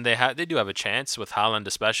 Dortmund, they do have a chance with Haaland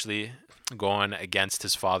especially going against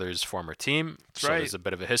his father's former team. That's so right. There's a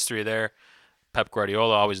bit of a history there. Pep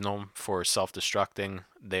Guardiola, always known for self-destructing.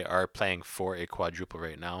 They are playing for a quadruple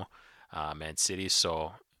right now, Man City,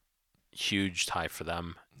 so huge tie for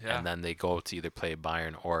them. Yeah. And then they go to either play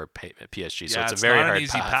Bayern or PSG. So Yeah, it's a very hard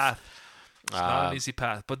path. It's not an easy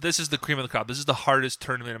path. But this is the cream of the crop. This is the hardest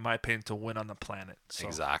tournament, in my opinion, to win on the planet. So.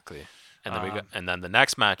 Exactly. And then and then the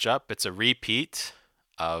next matchup, it's a repeat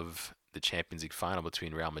of the Champions League final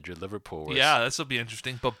between Real Madrid Liverpool. Yeah, this will be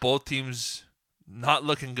interesting. But both teams not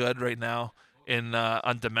looking good right now in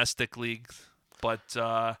on domestic leagues. But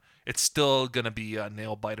it's still gonna be a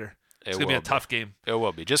nail biter. It's going to be a tough game. It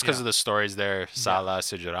will be. Just because of the stories there, Salah,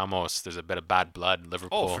 Sergio Ramos, there's a bit of bad blood.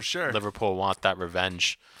 Liverpool, for sure. Liverpool want that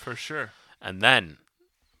revenge. For sure. And then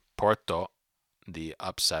Porto, the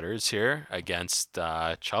upsetters here, against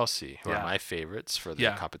Chelsea, who are my favorites for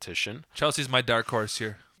the competition. Chelsea's my dark horse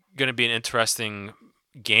here. Going to be an interesting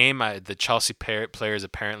game. The Chelsea players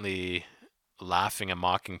apparently laughing and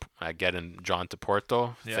mocking getting drawn to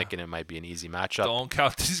Porto, thinking it might be an easy matchup. Don't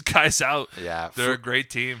count these guys out. Yeah, they're a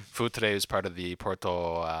great team. Futre is part of the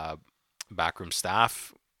Porto backroom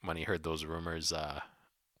staff. When he heard those rumors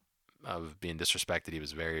of being disrespected, he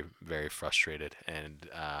was very, very frustrated and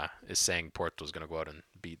is saying Porto's going to go out and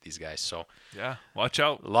beat these guys. So yeah, watch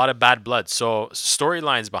out. A lot of bad blood. So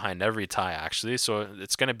storylines behind every tie, actually. So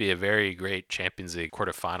it's going to be a very great Champions League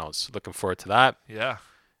quarterfinals. Looking forward to that. Yeah.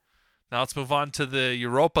 Now let's move on to the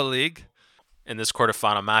Europa League. In this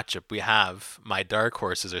quarterfinal matchup, we have my dark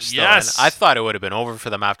horses are still in. I thought it would have been over for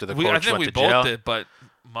them after the coach went to jail. I think we both did, but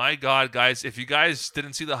my God, guys, if you guys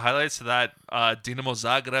didn't see the highlights of that Dinamo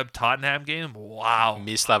Zagreb Tottenham game, wow.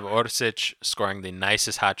 Mislav Orsic scoring the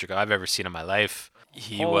nicest hat trick I've ever seen in my life.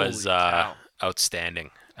 He was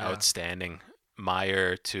outstanding. Yeah. Outstanding.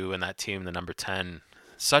 Meyer, too, and that team, the number 10.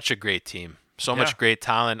 Such a great team. So much great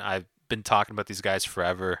talent. I've been talking about these guys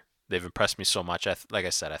forever. They've impressed me so much. Like I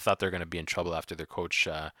said, I thought they were going to be in trouble after their coach,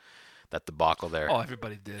 that debacle there. Oh,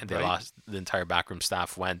 everybody did. And they lost. The entire backroom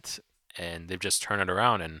staff went, and they've just turned it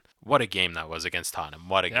around. And what a game that was against Tottenham.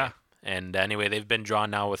 What a game. And anyway, they've been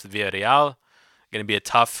drawn now with Villarreal. Going to be a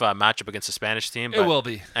tough matchup against the Spanish team. But it will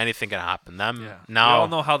be. Anything can happen. Now, we all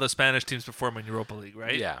know how the Spanish teams perform in Europa League,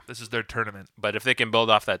 right? Yeah. This is their tournament. But if they can build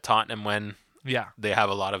off that Tottenham win, Yeah, They have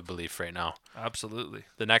a lot of belief right now. absolutely.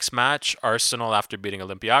 The next match, Arsenal, after beating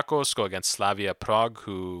Olympiacos, go against Slavia Prague,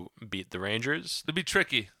 who beat the Rangers. It'd be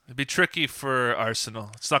tricky. It'd be tricky for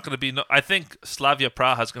Arsenal. It's not going to be. I think Slavia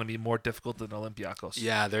Praha is going to be more difficult than Olympiacos.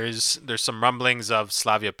 Yeah, there's some rumblings of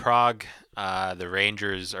Slavia Prague. The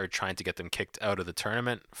Rangers are trying to get them kicked out of the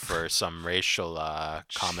tournament for some racial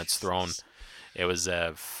comments thrown. It was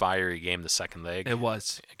a fiery game, the second leg. It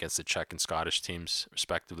was Against the Czech and Scottish teams,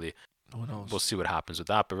 respectively. Who knows? We'll see what happens with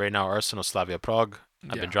that. But right now, Arsenal, Slavia Prague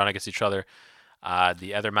have Yeah. been drawn against each other.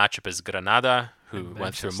 The other matchup is Granada, who And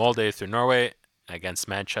went through Manchester. Molde, through Norway, against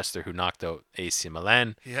Manchester, who knocked out AC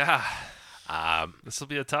Milan. Yeah, this will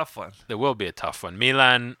be a tough one. There will be a tough one.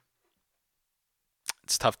 Milan,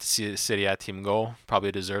 it's tough to see the Serie A team go.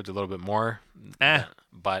 Probably deserved a little bit more.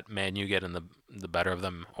 But Man U getting the better of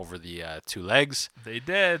them over the 2 legs. They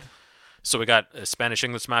did. So we got a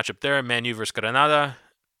Spanish-English matchup there, Man U versus Granada.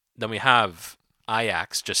 Then we have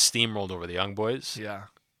Ajax just steamrolled over the Young Boys. Yeah.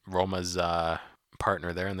 Roma's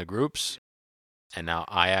partner there in the groups. And now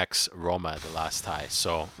Ajax, Roma, the last tie.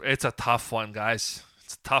 So It's a tough one, guys.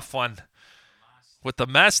 It's a tough one. With the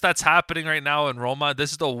mess that's happening right now in Roma,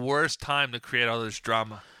 this is the worst time to create all this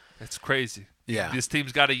drama. It's crazy. yeah, This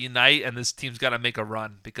team's got to unite, and this team's got to make a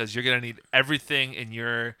run because you're gonna need everything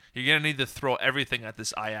you're gonna need to throw everything at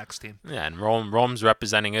this Ajax team. yeah, and Rome's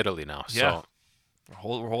representing Italy now. Yeah. So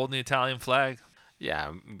We're holding the Italian flag.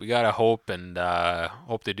 yeah, we gotta hope and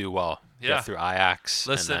hope they do well. Yeah. Get through Ajax.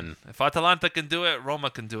 Listen, And if Atalanta can do it,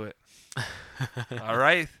 Roma can do it. All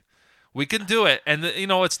right, we can do it, and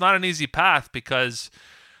it's not an easy path because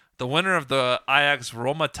the winner of the Ajax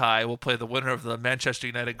Roma tie will play the winner of the Manchester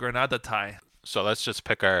United Granada tie. so let's just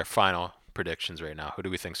pick our final predictions right now. Who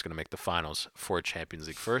do we think is gonna make the finals for Champions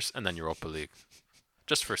League first, and then Europa League?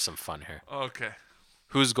 Just for some fun here. Okay.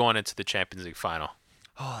 Who's going into the Champions League final?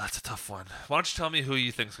 Oh, that's a tough one. Why don't you tell me who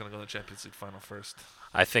you think is going to go to the Champions League final first?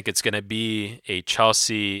 I think it's gonna be a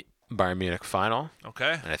Chelsea Bayern Munich final.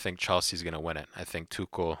 Okay. And I think Chelsea's going to win it. I think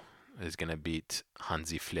Tuchel is going to beat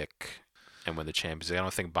Hansi Flick and win the Champions League. I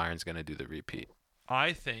don't think Bayern's going to do the repeat.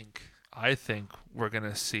 I think we're going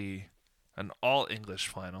to see an all-English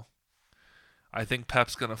final. I think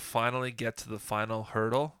Pep's going to finally get to the final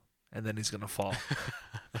hurdle, and then he's going to fall.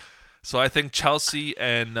 So I think Chelsea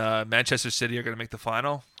and Manchester City are going to make the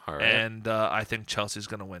final, All right. and I think Chelsea's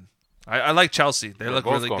going to win. I like Chelsea. They look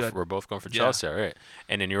really good. We're both going for Yeah. Chelsea. All right.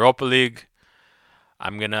 And in Europa League,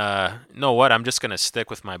 I'm going to, I'm just going to stick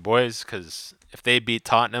with my boys because if they beat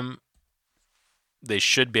Tottenham, they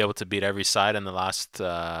should be able to beat every side in the last,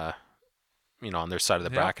 on their side of the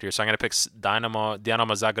Yeah. bracket here. So I'm going to pick Dinamo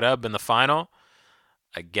Zagreb in the final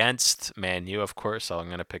against Man U, of course. So I'm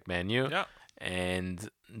going to pick Man U. Yeah. And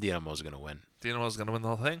Dinamo's going to win. Dinamo's going to win the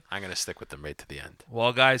whole thing. I'm going to stick with them right to the end.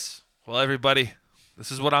 Well, guys, everybody,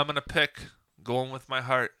 this is what I'm going to pick. Going with my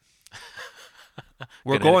heart.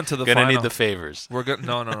 We're going to the gonna final. need the favors. We're going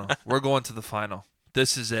no. We're going to the final.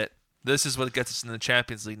 This is it. This is what gets us in the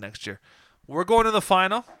Champions League next year. We're going to the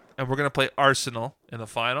final, and we're going to play Arsenal in the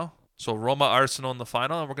final. So Roma, Arsenal in the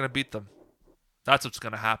final, and we're going to beat them. That's what's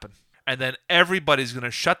going to happen. And then everybody's going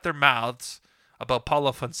to shut their mouths about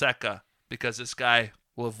Paulo Fonseca because this guy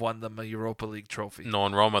will have won them a Europa League trophy.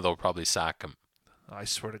 Knowing Roma, they'll probably sack him. I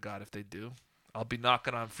swear to God, if they do, I'll be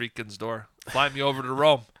knocking on Freakin's door. Fly me over to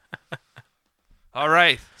Rome. All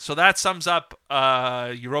right. So that sums up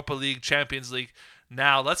Europa League, Champions League.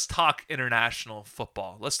 Now let's talk international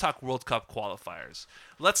football. Let's talk World Cup qualifiers.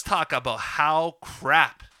 Let's talk about how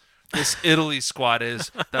crap this Italy squad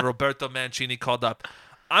is that Roberto Mancini called up.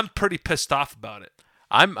 I'm pretty pissed off about it.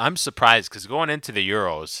 I'm surprised because going into the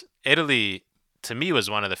Euros, Italy, to me, was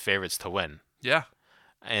one of the favorites to win. Yeah.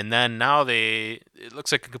 And then now it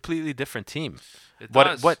looks like a completely different team. It What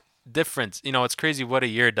does. what difference? It's crazy what a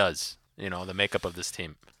year does. The makeup of this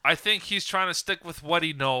team. I think he's trying to stick with what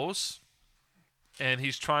he knows, and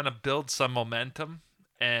he's trying to build some momentum.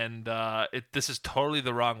 And this is totally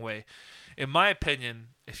the wrong way, in my opinion.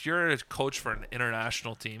 If you're a coach for an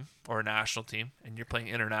international team or a national team, and you're playing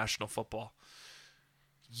international football,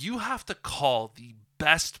 you have to call the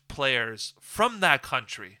best players from that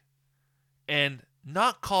country, and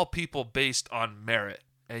not call people based on merit.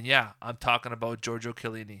 And yeah, I'm talking about Giorgio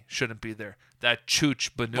Chiellini. Shouldn't be there. That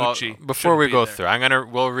Chooch Bonucci. Before we shouldn't be go there. through,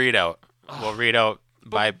 we'll read out. We'll read out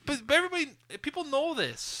by. But everybody, people know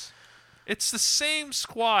this. It's the same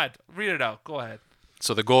squad. Read it out. Go ahead.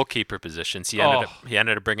 So the goalkeeper positions, he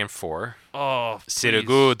ended up bringing 4. Oh,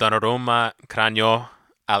 Sirigu, Donnarumma, Cranio,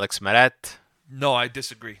 Alex Meret. No, I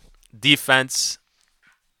disagree. Defense,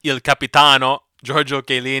 Il Capitano, Giorgio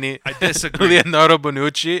Chiellini. I disagree. Leonardo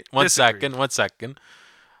Bonucci. One Disagree. second.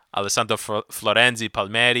 Alessandro Florenzi,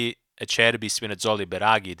 Palmieri, Acerbi, Spinazzola,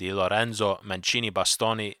 Biraghi, Di Lorenzo, Mancini,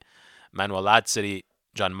 Bastoni, Manuel Lazzari,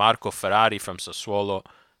 Gianmarco Ferrari from Sassuolo,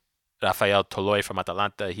 Rafael Toloi from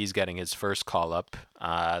Atalanta. He's getting his first call-up.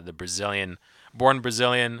 The born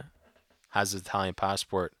Brazilian, has his Italian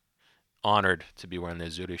passport. Honored to be wearing the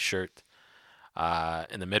Azzurri shirt.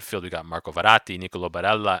 In the midfield, we got Marco Verratti, Nicolo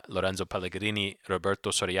Barella, Lorenzo Pellegrini, Roberto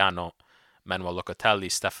Soriano, Manuel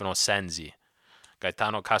Locatelli, Stefano Sensi,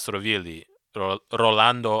 Gaetano Castrovilli,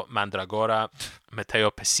 Rolando Mandragora,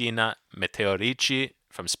 Matteo Pessina, Matteo Ricci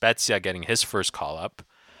from Spezia getting his first call-up.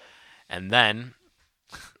 And then,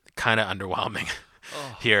 kind of underwhelming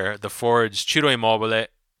here, the forwards Ciro Immobile,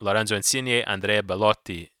 Lorenzo Insigne, Andrea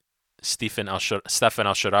Bellotti, Stefan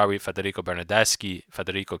El-Shaarawy, Federico Bernardeschi,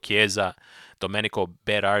 Federico Chiesa, Domenico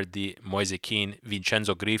Berardi, Moise Kean,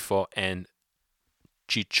 Vincenzo Grifo, and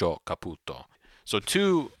Ciccio Caputo. So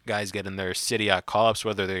 2 guys getting their Serie A call-ups.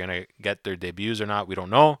 Whether they're going to get their debuts or not, we don't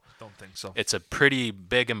know. Don't think so. It's a pretty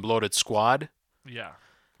big and bloated squad. Yeah.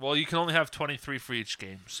 Well, you can only have 23 for each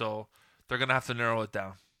game, so they're going to have to narrow it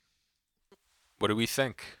down. What do we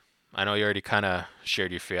think? I know you already kind of shared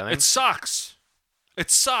your feelings. It sucks. It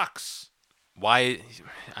sucks. Why?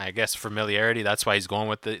 I guess familiarity. That's why he's going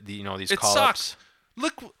with the these It call-ups. sucks.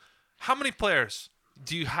 Look, how many players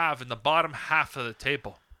do you have in the bottom half of the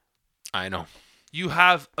table? I know. You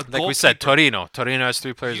have a goalkeeper. Like we said, Torino. Torino has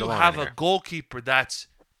 3 players You alone. have in a here. goalkeeper that's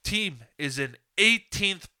team is in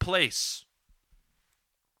 18th place.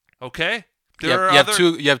 Okay? You have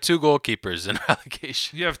 2 goalkeepers in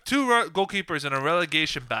relegation. You have 2 goalkeepers in a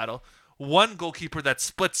relegation battle. 1 goalkeeper that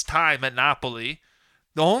splits time at Napoli.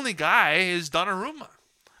 The only guy is Donnarumma.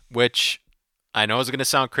 Which I know is going to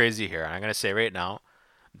sound crazy here. I'm going to say right now,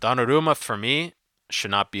 Donnarumma for me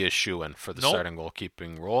should not be a shoo-in for the starting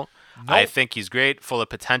goalkeeping role. I think he's great, full of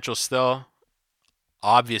potential still.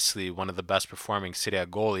 Obviously, one of the best performing Serie A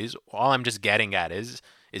goalies. All I'm just getting at is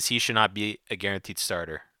he should not be a guaranteed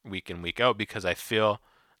starter week in, week out, because I feel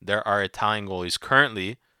there are Italian goalies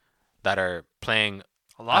currently that are playing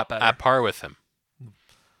A lot better. at par with him.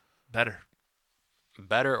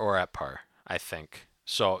 Better or at par, I think.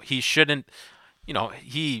 So he shouldn't,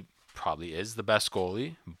 he probably is the best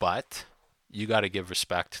goalie, but you got to give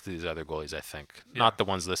respect to these other goalies, I think. Yeah. Not the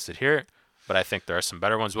ones listed here, but I think there are some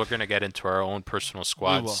better ones. We're going to get into our own personal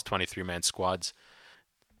squads, 23-man squads.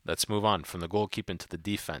 Let's move on from the goalkeeping to the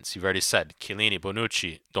defense. You've already said Chiellini,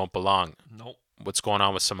 Bonucci don't belong. Nope. What's going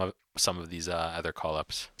on with some of these other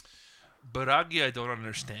call-ups? Biraghi, I don't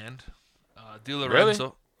understand. Di Lorenzo.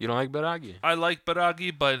 Really? You don't like Biraghi? I like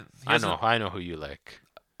Biraghi, but I know who you like.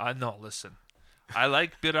 I know. Listen, I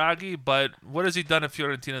like Biraghi, but what has he done at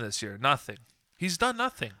Fiorentina this year? Nothing. He's done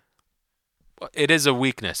nothing. It is a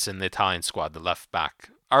weakness in the Italian squad, the left back.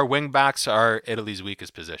 Our wing backs are Italy's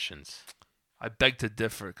weakest positions. I beg to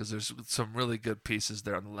differ because there's some really good pieces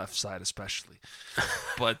there on the left side, especially.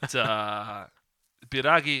 But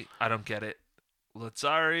Biraghi, I don't get it.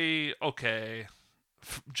 Lazzari, okay.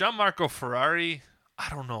 Gianmarco Ferrari, I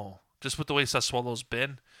don't know. Just with the way Sassuolo's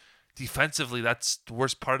been, defensively, that's the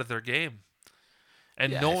worst part of their game.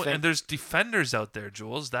 And and there's defenders out there,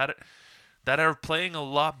 Jules, that are playing a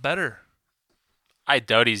lot better. I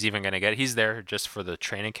doubt he's even going to get it. He's there just for the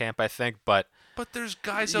training camp, I think, but there's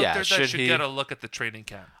guys out there that should get a look at the training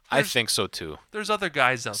camp. I think so too. There's other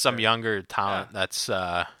guys out there. Some younger talent that's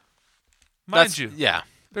mind you. Yeah.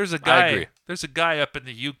 There's a guy. I agree. There's a guy up in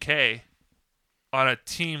the UK on a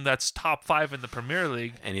team that's top 5 in the Premier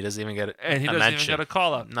League, and he doesn't even get even get a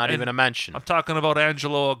call up. Not even a mention. I'm talking about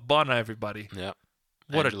Angelo Ogbonna, everybody. Yep.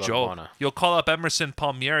 What Angelo a joke. Ogbonna. You'll call up Emerson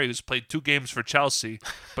Palmieri, who's played 2 games for Chelsea,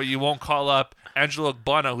 but you won't call up Angelo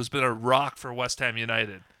Ogbonna, who's been a rock for West Ham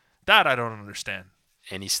United. That I don't understand.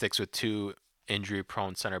 And he sticks with 2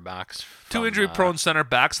 injury-prone center backs. 2 injury-prone center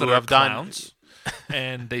backs that are clowns.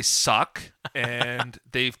 And they suck, and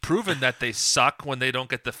they've proven that they suck when they don't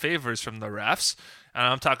get the favors from the refs. And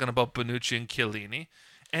I'm talking about Bonucci and Chiellini.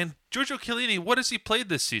 And Giorgio Chiellini, what has he played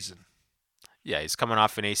this season? Yeah, he's coming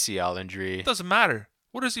off an ACL injury. It doesn't matter.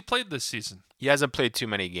 What has he played this season? He hasn't played too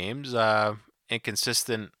many games.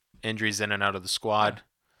 Inconsistent injuries in and out of the squad. Yeah.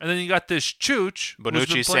 And then you got this Chooch.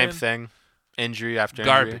 Bonucci, same thing. Injury after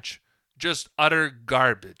garbage. Just utter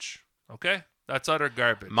garbage. Okay? That's utter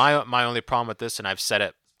garbage. My only problem with this, and I've said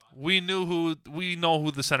it. We know who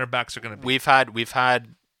the center backs are going to be. We've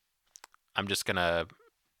had. I'm just gonna,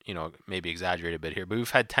 maybe exaggerate a bit here, but we've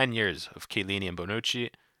had 10 years of Chiellini and Bonucci,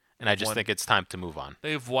 and I just think it's time to move on.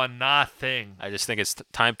 They've won nothing. I just think it's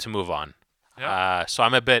time to move on. Yep. So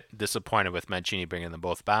I'm a bit disappointed with Mancini bringing them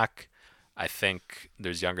both back. I think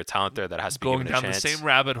there's younger talent there that has to be given a chance. Going down the same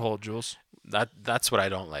rabbit hole, Jules. that's what I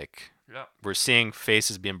don't like. Yeah. We're seeing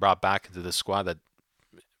faces being brought back into the squad that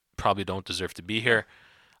probably don't deserve to be here.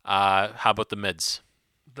 How about the mids?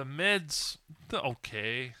 The mids, they're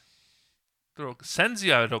okay.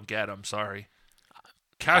 Senzi, I don't get. I'm sorry.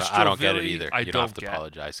 I don't get it Castrovilli, either. I You don't don't have to get.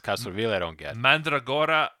 apologize. Castrovilli, I don't get.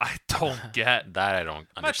 Mandragora, I don't get. That I don't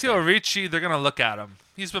Matteo understand. Ricci, they're gonna look at him.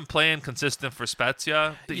 He's been playing consistent for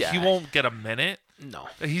Spezia. Yeah. He won't get a minute. No.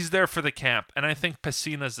 He's there for the camp, and I think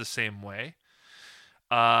Pessina's the same way.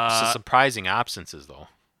 Some surprising absences though.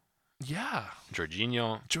 Yeah,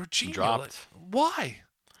 Jorginho Jorginho. dropped. Why?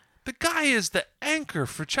 The guy is the anchor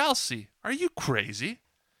for Chelsea. Are you crazy?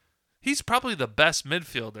 He's probably the best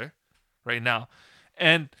midfielder right now.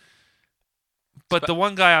 But the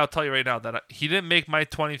one guy I'll tell you right now that he didn't make my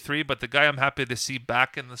 23, but the guy I'm happy to see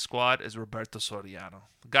back in the squad is Roberto Soriano.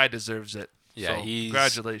 The guy deserves it. Yeah, so, he's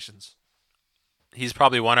congratulations. He's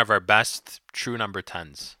probably one of our best true number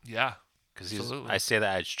 10s. Yeah, Because absolutely. I say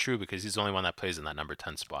that it's true because he's the only one that plays in that number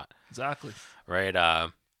 10 spot. Exactly. Right?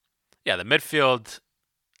 Yeah, the midfield.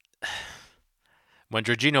 When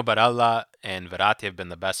Jorginho Barella and Verratti have been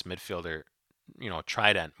the best midfielder,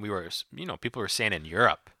 trident, people were saying in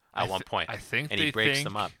Europe at one point. I think and they he breaks think,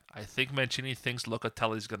 them up. I think Mancini thinks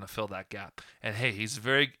Locatelli's going to fill that gap. And hey, he's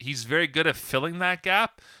very good at filling that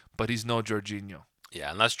gap, but he's no Jorginho.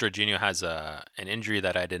 Yeah, unless Jorginho has an injury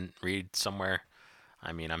that I didn't read somewhere.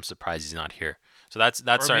 I mean, I'm surprised he's not here. So that's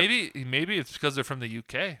Or our maybe it's because they're from the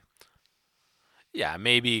UK. yeah,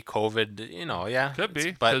 maybe COVID, yeah. Could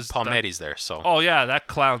be, But 'cause Palmieri's there, so Oh yeah, that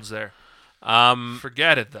clown's there.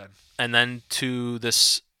 Forget it then. and then to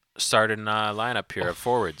this starting lineup here of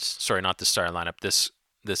forwards. Sorry, not the starting lineup. This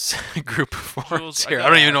group of forwards Jules, here. I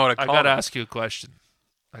don't even know what to call I gotta them. ask you a question.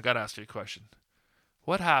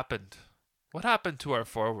 What happened? What happened to our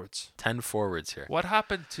forwards? 10 forwards here. What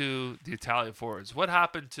happened to the Italian forwards? What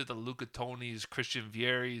happened to the Luca Tonis, Christian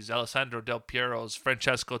Vieri's, Alessandro Del Piero's,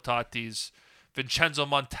 Francesco Totti's, Vincenzo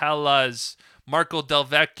Montella's, Marco Del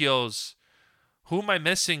Vecchio's? Who am I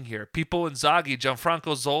missing here? Pippo Inzaghi,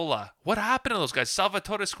 Gianfranco Zola. What happened to those guys?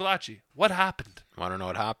 Salvatore Scolacci. What happened? Want to know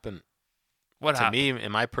what happened? What To happened? me,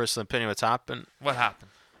 in my personal opinion, what's happened? What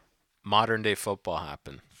happened? Modern day football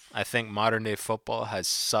happened. I think modern day football has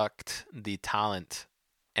sucked the talent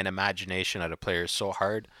and imagination out of players so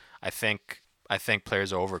hard. I think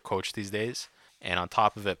players are overcoached these days, and on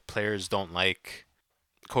top of it, coaches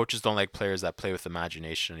don't like players that play with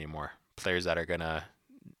imagination anymore. Players that are gonna,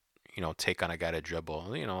 take on a guy to dribble.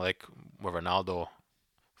 Like what Ronaldo,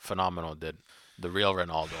 phenomenal did. The real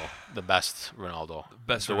Ronaldo, the best Ronaldo.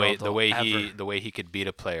 Best the Ronaldo way he could beat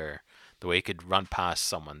a player. The way he could run past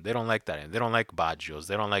someone. They don't like that. They don't like Baggios.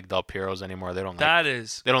 They don't like Del Piero's anymore. They don't like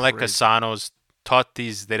Crazy. Cassano's.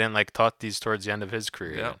 Totti's. They didn't like Totti's towards the end of his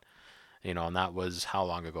career. Yeah. And that was how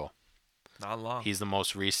long ago? Not long. He's the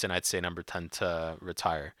most recent, I'd say, number 10 to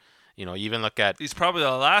retire. Even look at He's probably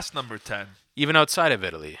the last number 10. even outside of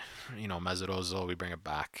Italy. Mazzaroso, we bring it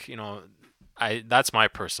back. That's my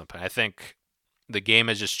personal opinion. I think the game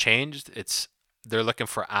has just changed. They're looking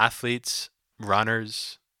for athletes,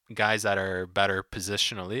 runners, guys that are better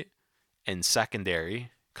positionally. In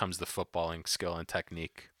secondary comes the footballing skill and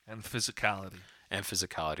technique And physicality.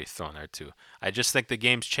 thrown there too. I just think the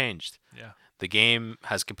game's changed. Yeah. The game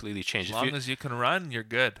has completely changed. As long as you can run, you're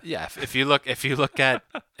good. Yeah, if you look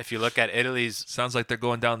at Italy's Sounds like they're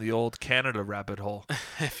going down the old Canada rabbit hole.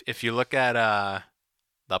 if you look at the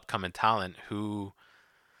upcoming talent who's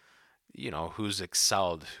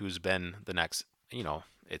excelled, who's been the next,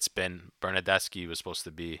 it's been Bernardeschi was supposed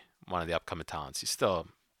to be one of the upcoming talents. He's still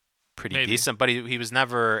pretty decent, but he was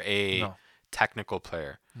never a technical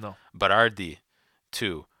player. No. Berardi,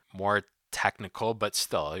 too, more technical, but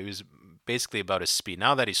still, he was basically about his speed.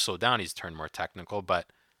 Now that he's slowed down, he's turned more technical, but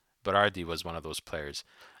Berardi was one of those players.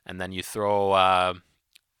 And then you throw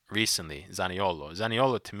recently Zaniolo.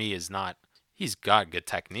 Zaniolo to me is not. He's got good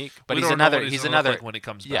technique, but he's another. He's another when he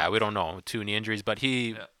comes back. Yeah, we don't know. Too many injuries, but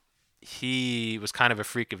he was kind of a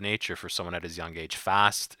freak of nature for someone at his young age.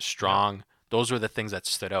 Fast, strong. Yeah. Those were the things that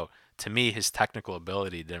stood out. To me, his technical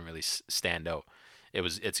ability didn't really stand out.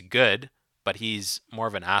 It's good, but he's more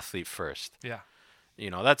of an athlete first. Yeah.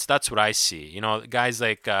 That's what I see. Guys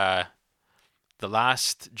like the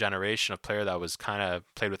last generation of player that was kind of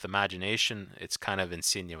played with imagination. It's kind of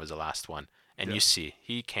Insigne was the last one, and you see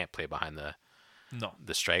he can't play behind the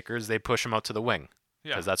strikers. They push him out to the wing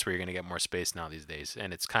because that's where you're going to get more space now these days.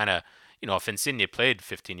 And it's kind of if Insigne played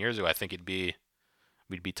 15 years ago, I think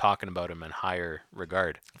we'd be talking about him in higher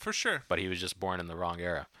regard for sure. But he was just born in the wrong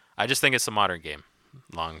era. I just think it's the modern game.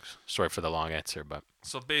 Sorry for the long answer, but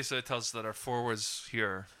so basically it tells us that our forwards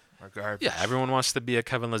here are garbage. Yeah, everyone wants to be a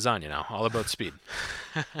Kevin Lasagna now. All about speed.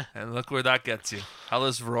 And look where that gets you.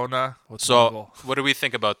 Hellas Verona with one So, goal. what do we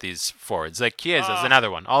think about these forwards? Like Chiesa is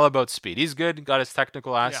another one. All about speed. He's good. Got his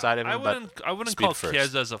technical side of him. I wouldn't speed call first.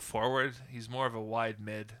 Chiesa as a forward. He's more of a wide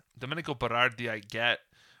mid. Domenico Berardi, I get.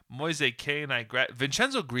 Moise Kane, I get.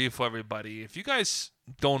 Vincenzo Grifo, everybody. If you guys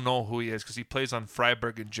don't know who he is, because he plays on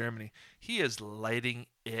Freiburg in Germany, he is lighting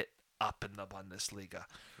it up in the Bundesliga.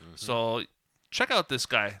 So check out this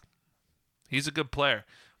guy. He's a good player.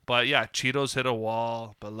 But yeah, Cheeto's hit a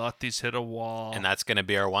wall. Belotti's hit a wall. And that's going to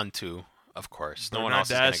be our 1-2, of course. No one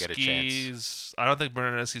else is going to get a chance. I don't think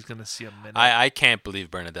Bernardeschi's going to see a minute. I can't believe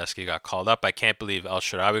Bernardeschi got called up. I can't believe El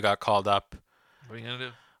Shaarawy got called up. What are you going to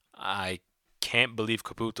do? I can't believe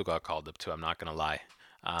Caputo got called up too. I'm not going to lie.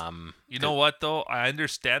 You know what, though? I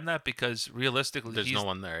understand that because realistically, there's no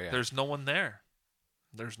one there. Yeah. There's no one there.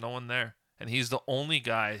 There's no one there. And he's the only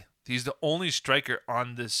guy. He's the only striker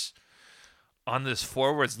on this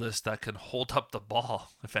forwards list that can hold up the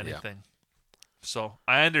ball, if anything. So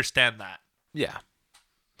I understand that. Yeah.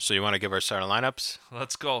 So you want to give our starting lineups?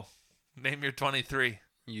 Let's go. Name your 23.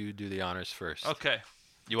 You do the honors first. Okay.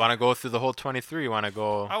 You want to go through the whole 23? You want to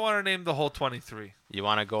go? I want to name the whole 23. You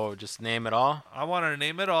want to go just name it all? I want to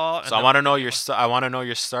name it all. So I want to know your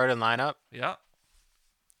starting lineup. Yeah.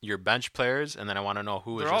 Your bench players, and then I want to know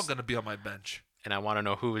who They're all going to be on my bench. And I want to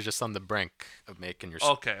know who was just on the brink of making your.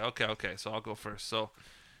 Okay. So I'll go first. So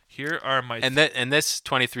here are my. And this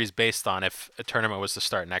 23 is based on if a tournament was to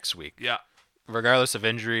start next week. Yeah. Regardless of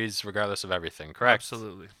injuries, regardless of everything, correct?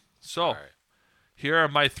 Absolutely. So here are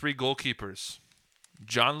my 3 goalkeepers.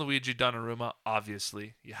 Gianluigi Donnarumma,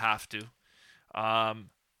 obviously. You have to.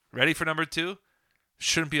 Ready for number 2?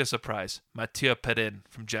 Shouldn't be a surprise. Mattia Perin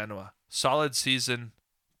from Genoa. Solid season.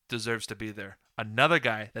 Deserves to be there. Another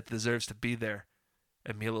guy that deserves to be there,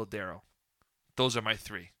 Emilio Darrow. Those are my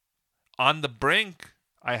 3. On the brink,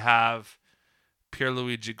 I have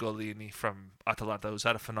Pierluigi Golini from Atalanta, who's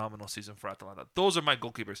had a phenomenal season for Atalanta. Those are my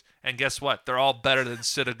goalkeepers. And guess what? They're all better than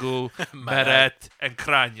Sirigu, Meret, and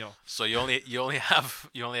Cragno. So you only have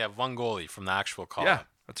one goalie from the actual call. Yeah,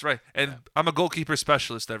 that's right. And I'm a goalkeeper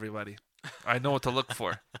specialist, everybody. I know what to look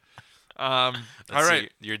for. All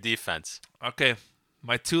right. Your defense. Okay.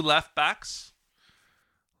 My 2 left backs.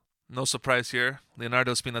 No surprise here.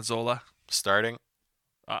 Leonardo Spinazzola. Starting.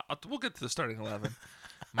 We'll get to the starting 11.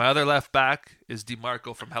 My other left back is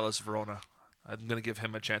DiMarco from Hellas Verona. I'm going to give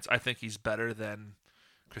him a chance. I think he's better than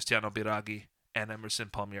Cristiano Biraghi and Emerson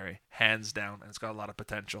Palmieri. Hands down. And it's got a lot of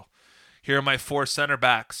potential. Here are my 4 center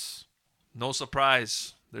backs. No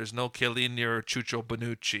surprise. There's no Chiellini or Chucho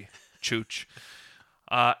Bonucci. Chooch.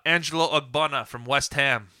 Angelo Ogbonna from West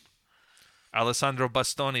Ham. Alessandro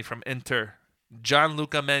Bastoni from Inter.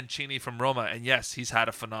 Gianluca Mancini from Roma. And yes, he's had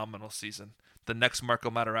a phenomenal season. The next Marco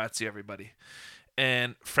Materazzi, everybody.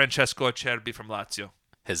 And Francesco Acerbi from Lazio.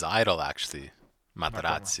 His idol, actually,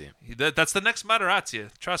 Materazzi. That's the next Materazzi,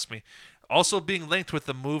 trust me. Also being linked with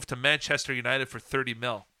the move to Manchester United for 30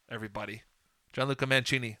 mil, everybody. Gianluca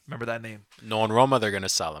Mancini, remember that name. Knowing Roma, they're going to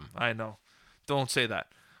sell him. I know. Don't say that.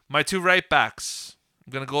 My 2 right backs.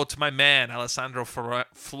 I'm going to go to my man, Alessandro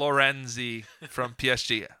Florenzi from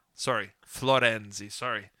PSG.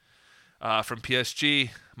 Florenzi. From PSG.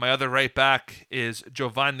 My other right back is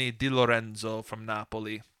Giovanni Di Lorenzo from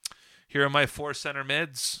Napoli. Here are my 4 center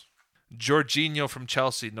mids. Jorginho from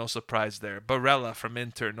Chelsea, no surprise there. Barella from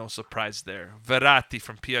Inter, no surprise there. Verratti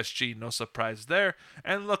from PSG, no surprise there.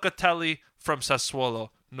 And Locatelli from Sassuolo,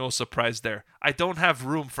 no surprise there. I don't have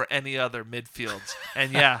room for any other midfields.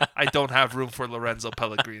 And yeah, I don't have room for Lorenzo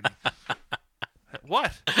Pellegrini.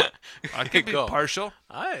 What? I could be partial.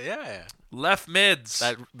 Yeah. Left mids.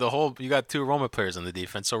 You got 2 Roma players on the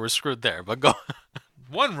defense, so we're screwed there. But go.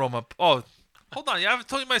 1 Roma. Oh, hold on. You haven't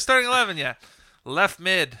told me my starting 11 yet. Left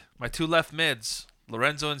mid. My 2 left mids.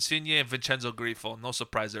 Lorenzo Insigne and Vincenzo Grifo. No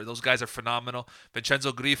surprise there. Those guys are phenomenal.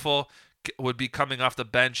 Vincenzo Grifo would be coming off the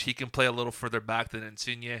bench. He can play a little further back than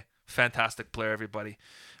Insigne. Fantastic player, everybody.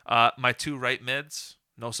 My 2 right mids.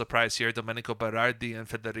 No surprise here, Domenico Berardi and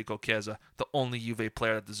Federico Chiesa. The only Juve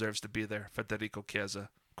player that deserves to be there, Federico Chiesa.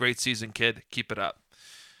 Great season, kid. Keep it up.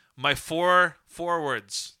 My 4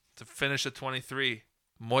 forwards to finish at 23.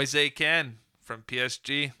 Moise Kean from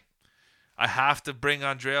PSG. I have to bring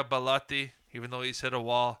Andrea Belotti, even though he's hit a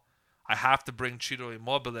wall. I have to bring Ciro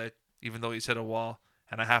Immobile, even though he's hit a wall.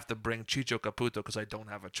 And I have to bring Chicho Caputo because I don't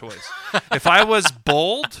have a choice. If I was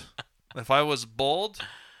bold,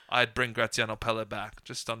 I'd bring Graziano Pelle back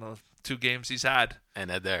just on the 2 games he's had. And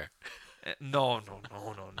they're there. No,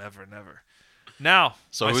 never. Now,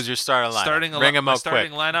 so who's your starting lineup? Bring him up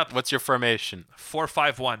starting quick. lineup. What's your formation?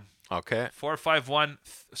 4-5-1. Okay. 4-5-1.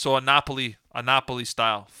 So a Napoli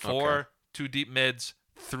style. Four Okay. 2 deep mids,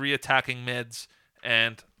 3 attacking mids,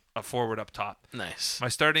 and a forward up top. Nice. My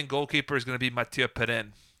starting goalkeeper is going to be Mattia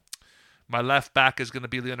Perin. My left back is going to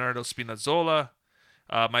be Leonardo Spinazzola.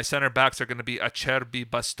 My center backs are going to be Acerbi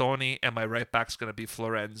Bastoni, and my right back is going to be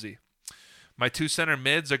Florenzi. My 2 center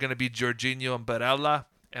mids are going to be Jorginho and Barella,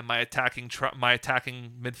 and my attacking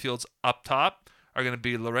midfields up top are going to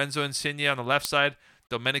be Lorenzo Insigne on the left side,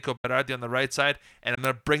 Domenico Berardi on the right side, and I'm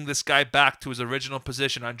going to bring this guy back to his original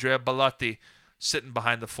position, Andrea Bellotti, sitting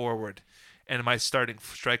behind the forward. And my starting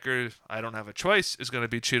striker, I don't have a choice, is going to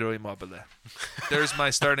be Ciro Immobile. There's my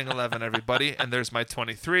starting 11, everybody, and there's my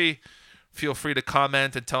 23. Feel free to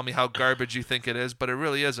comment and tell me how garbage you think it is, but it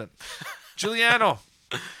really isn't. Giuliano,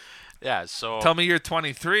 Yeah, so tell me your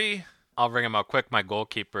 23. I'll bring him out quick. My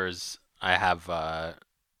goalkeepers, I have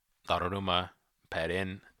Donnarumma,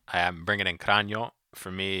 Perin. I am bringing in Cranio.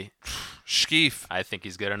 For me, Schkief. I think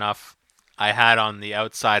he's good enough. I had on the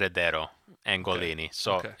outside Adero and Golini.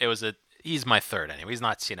 So Okay. he's my third anyway. He's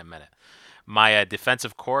not seen a minute. My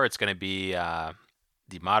defensive core, it's going to be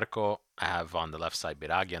Di Marco. I have on the left side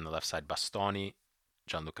Biraghi, on the left side Bastoni,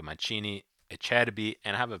 Gianluca Mancini, Acerbi,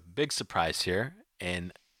 and I have a big surprise here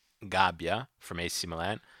in Gabbia from AC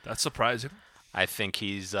Milan. That's surprising. I think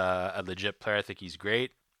he's a legit player. I think he's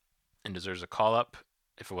great and deserves a call-up.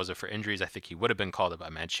 If it wasn't for injuries, I think he would have been called up by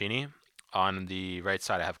Mancini. On the right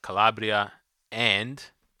side, I have Calabria and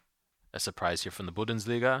a surprise here from the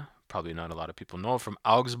Bundesliga. Probably not a lot of people know. From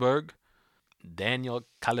Augsburg, Daniel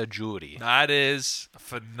Caligiuri. That is a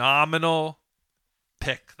phenomenal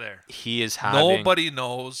pick there. He is having... Nobody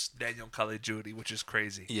knows Daniel Caligiuri, which is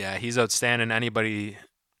crazy. Yeah, he's outstanding. Anybody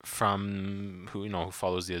from who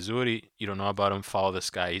follows the Azzurri, you don't know about him, follow this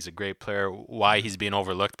guy. He's a great player. Why he's being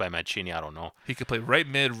overlooked by Mancini, I don't know. He could play right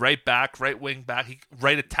mid, right back, right wing back,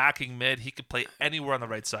 right attacking mid. He could play anywhere on the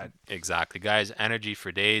right side. Exactly, guys. Energy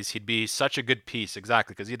for days. He'd be such a good piece,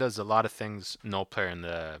 exactly, because he does a lot of things no player in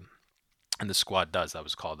the squad does that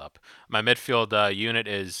was called up. My midfield unit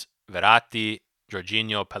is Verratti,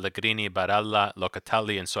 Jorginho, Pellegrini, Barella,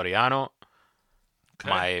 Locatelli, and Soriano. Okay.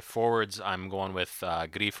 My forwards, I'm going with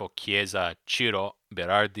Grifo, Chiesa, Ciro,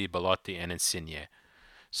 Berardi, Belotti, and Insigne.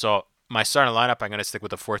 So my starting lineup, I'm going to stick with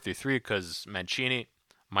the 4-3-3 because Mancini.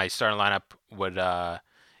 My starting lineup would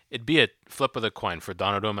it'd be a flip of the coin for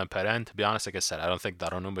Donnarumma and Perin. To be honest, like I said, I don't think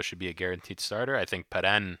Donnarumma should be a guaranteed starter. I think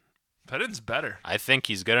Perin's better. I think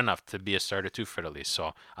he's good enough to be a starter too for Italy.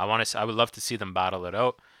 So I would love to see them battle it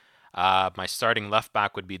out. My starting left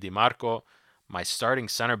back would be Di Marco. My starting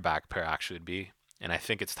center back pair actually would be, and I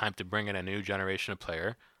think it's time to bring in a new generation of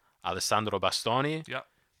player, Alessandro Bastoni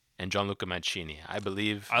and Gianluca Mancini. I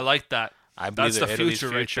like that. I believe that's the Italy's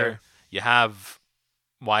future right there. You have,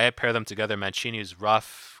 why I pair them together, Mancini is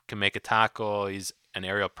rough, can make a tackle, he's an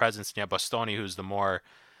aerial presence, and you have Bastoni who's the more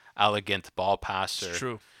elegant ball passer. It's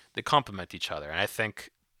true. They complement each other, and I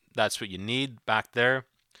think that's what you need back there.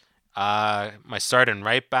 My starting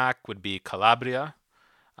right back would be Calabria.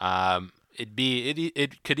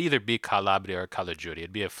 It could either be Calabria or Caligiuri.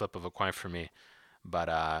 It'd be a flip of a coin for me,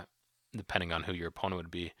 but depending on who your opponent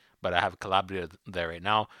would be. But I have Calabria there right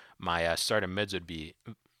now. My starting mids would be,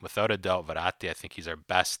 without a doubt, Verratti. I think he's our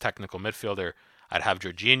best technical midfielder. I'd have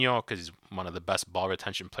Jorginho because he's one of the best ball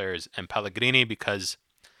retention players, and Pellegrini because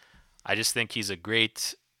I just think he's a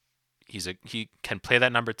great. He can play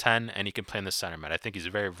that number 10 and he can play in the center mid. I think he's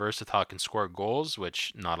very versatile, can score goals,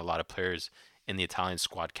 which not a lot of players in the Italian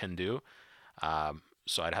squad can do.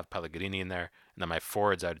 So I'd have Pellegrini in there. And then my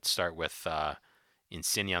forwards, I'd start with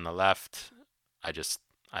Insigne on the left.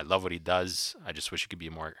 I love what he does. I just wish he could be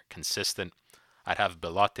more consistent. I'd have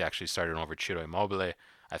Belotti actually starting over Ciro Immobile.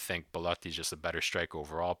 I think Belotti is just a better striker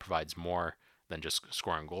overall, provides more than just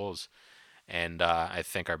scoring goals. And I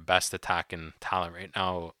think our best attacking talent right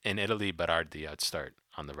now in Italy, Berardi, I'd start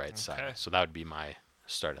on the right side. So that would be my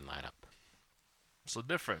starting lineup. So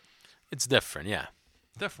different. It's different, yeah.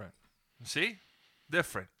 Different. See?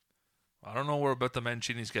 Different. I don't know where about the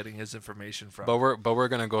Mancini's getting his information from. But we're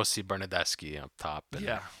gonna go see Bernardeschi up top.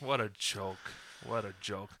 Yeah, what a joke. What a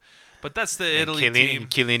joke. But that's the Italy team.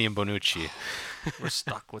 Chiellini and Bonucci. We're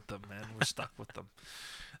stuck with them, man. We're stuck with them.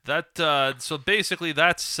 So basically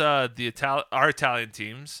that's our Italian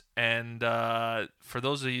teams, and for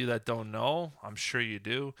those of you that don't know, I'm sure you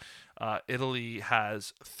do, Italy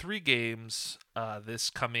has 3 games this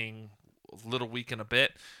coming little week and a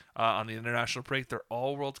bit on the international break. They're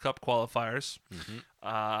all World Cup qualifiers.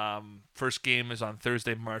 Mm-hmm. First game is on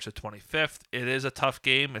Thursday, March the 25th. It is a tough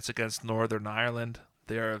game. It's against Northern Ireland.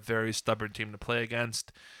 They are a very stubborn team to play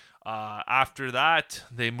against. After that,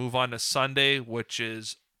 they move on to Sunday, which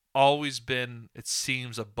is always been, it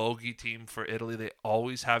seems, a bogey team for Italy. They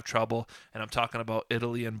always have trouble, and I'm talking about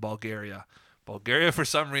Italy and Bulgaria. Bulgaria, for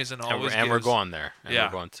some reason, always and we're going there. And yeah,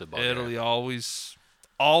 we're going to Bulgaria. Italy always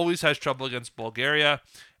has trouble against Bulgaria,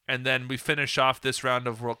 and then we finish off this round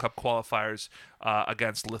of World Cup qualifiers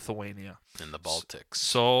against Lithuania in the Baltics.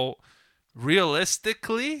 So,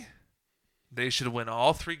 realistically, they should win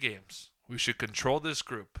all 3 games. We should control this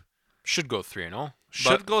group. Should go 3-0.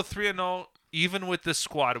 Should go 3-0. Even with this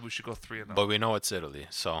squad, we should go 3-0. But we know it's Italy,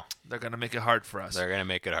 so they're going to make it hard for us. They're going to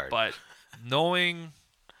make it hard. But knowing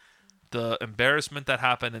the embarrassment that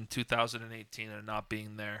happened in 2018 and not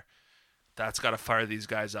being there, that's got to fire these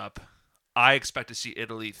guys up. I expect to see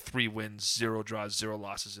Italy 3 wins, 0 draws, 0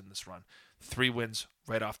 losses in this run. 3 wins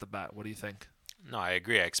right off the bat. What do you think? No, I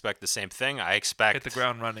agree. I expect the same thing. I expect hit the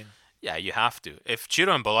ground running. Yeah, you have to. If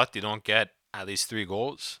Ciro and Belotti don't get at least 3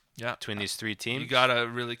 goals between these 3 teams, you got to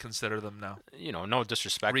really consider them now. You know, no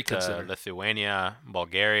disrespect to Lithuania.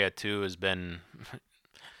 Bulgaria, too, has been...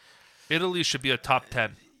 Italy should be a top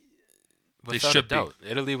 10. They should be.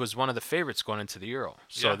 Italy was one of the favorites going into the Euro.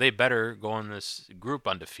 So they better go in this group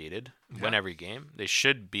undefeated, win every game. They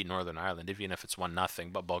should beat Northern Ireland, even if it's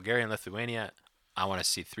 1-0. But Bulgaria and Lithuania, I want to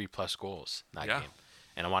see 3+ goals in that game.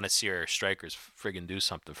 And I want to see our strikers friggin' do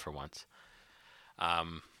something for once.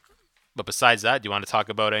 But besides that, do you want to talk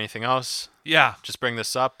about anything else? Yeah. Just bring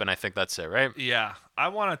this up, and I think that's it, right? Yeah. I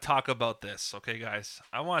want to talk about this, okay, guys?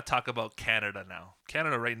 I want to talk about Canada now.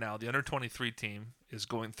 Canada right now, the under-23 team is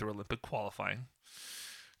going through Olympic qualifying.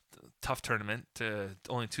 Tough tournament.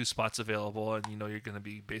 Only 2 spots available, and you're going to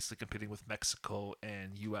be basically competing with Mexico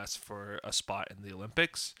and U.S. for a spot in the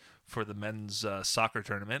Olympics for the men's soccer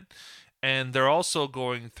tournament. And they're also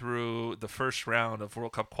going through the first round of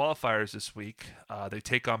World Cup qualifiers this week. They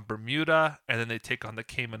take on Bermuda, and then they take on the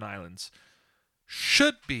Cayman Islands.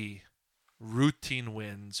 Should be routine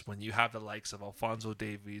wins when you have the likes of Alphonso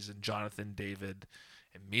Davies and Jonathan David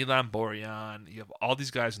and Milan Borjan. You have all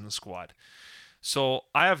these guys in the squad. So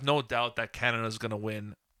I have no doubt that Canada is going to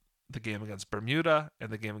win the game against Bermuda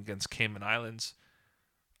and the game against Cayman Islands.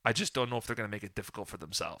 I just don't know if they're going to make it difficult for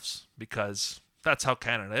themselves because that's how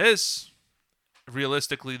Canada is.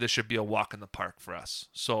 Realistically, this should be a walk in the park for us.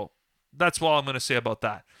 So that's all I'm going to say about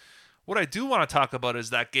that. What I do want to talk about is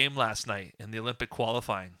that game last night in the Olympic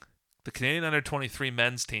qualifying. The Canadian under-23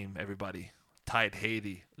 men's team, everybody, tied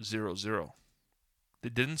Haiti 0-0. They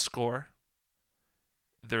didn't score.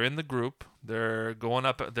 They're in the group. They're going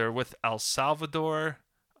up. They're with El Salvador,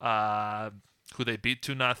 who they beat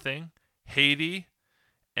 2-0. Haiti,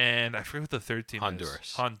 and I forget what the third team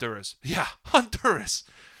is. Honduras. Yeah, Honduras.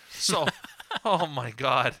 So, oh my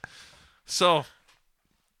God. So,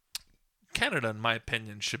 Canada, in my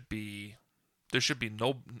opinion, it should be a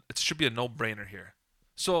no-brainer here.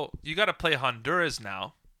 So, you got to play Honduras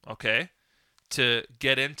now, okay, to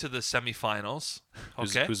get into the semifinals.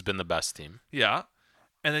 Okay. Who's been the best team? Yeah.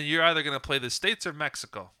 And then you're either going to play the States or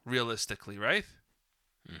Mexico, realistically, right?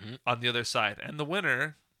 Mm-hmm. On the other side. And the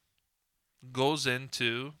winner goes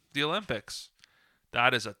into the Olympics.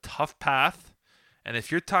 That is a tough path. And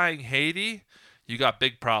if you're tying Haiti, you got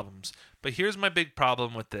big problems. But here's my big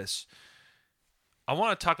problem with this. I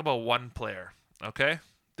want to talk about one player, okay?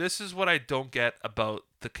 This is what I don't get about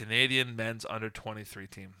the Canadian men's under-23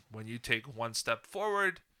 team. When you take 1 step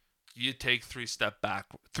forward, you take 3 steps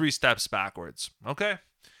backwards, okay?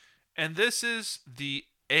 And this is the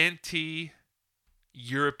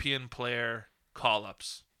anti-European player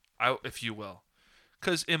call-ups, if you will.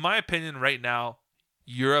 Because in my opinion right now,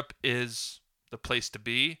 Europe is the place to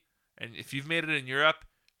be. And if you've made it in Europe,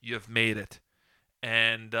 you've made it.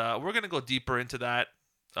 And we're going to go deeper into that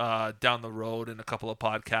down the road in a couple of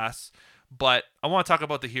podcasts. But I want to talk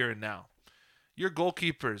about the here and now. Your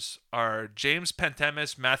goalkeepers are James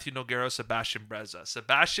Pantemis, Matthew Nogueira, Sebastian Breza.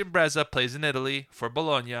 Sebastian Breza plays in Italy for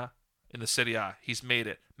Bologna in the Serie A. He's made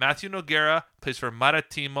it. Matthew Nogueira plays for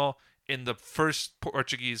Maritimo in the first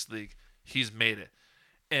Portuguese league. He's made it.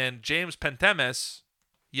 And James Pantemis,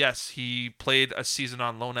 yes, he played a season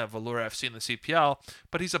on loan at Valour FC in the CPL,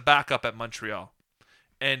 but he's a backup at Montreal.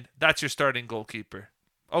 And that's your starting goalkeeper.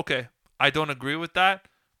 Okay, I don't agree with that,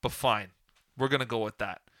 but fine. We're going to go with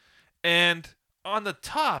that. And on the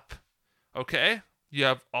top, okay, you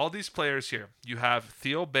have all these players here. You have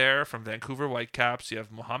Theo Bair from Vancouver Whitecaps. You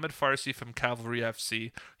have Mohamed Farsi from Cavalry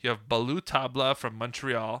FC. You have Balou Tabla from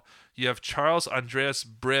Montreal. You have Charles Andreas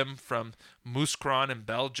Brim from Mouscron in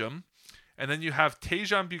Belgium. And then you have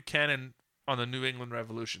Tejan Buchanan on the New England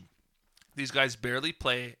Revolution. These guys barely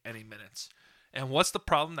play any minutes. And what's the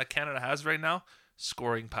problem that Canada has right now?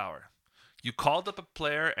 Scoring power. You called up a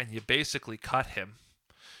player and you basically cut him.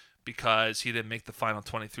 because he didn't make the final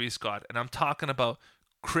 23 squad. And I'm talking about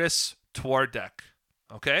Chris Twardek.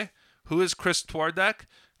 Okay? Who is Chris Twardek?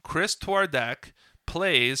 Chris Twardek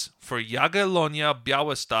plays for Jagiellonia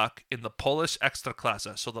Białystok in the Polish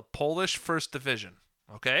Ekstraklasa, so the Polish first division.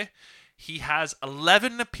 Okay? He has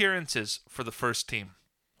 11 appearances for the first team.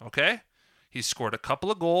 Okay? He scored a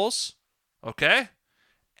couple of goals. Okay?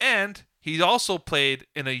 And he also played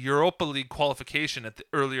in a Europa League qualification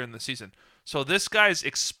earlier in the season. So this guy's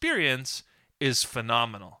experience is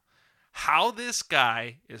phenomenal. How this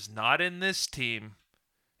guy is not in this team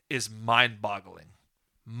is mind-boggling.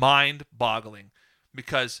 Mind-boggling.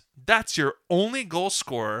 Because that's your only goal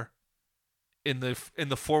scorer in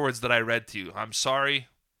the forwards that I read to you. I'm sorry,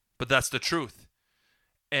 but that's the truth.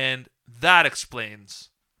 And that explains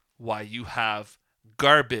why you have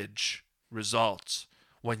garbage results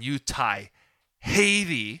when you tie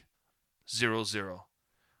Haiti 0-0.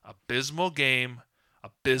 Abysmal game,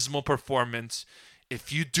 abysmal performance.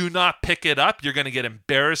 If you do not pick it up, you're going to get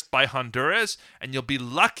embarrassed by Honduras, and you'll be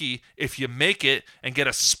lucky if you make it and get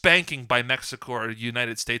a spanking by Mexico or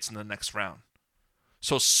United States in the next round.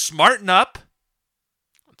 So smarten up.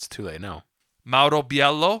 It's too late now. Mauro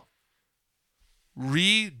Biello,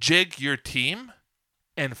 rejig your team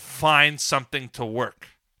and find something to work.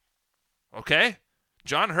 Okay?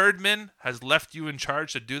 John Herdman has left you in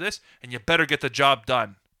charge to do this, and you better get the job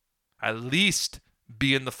done. At least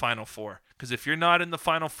be in the Final Four. Because if you're not in the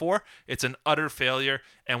Final Four, it's an utter failure,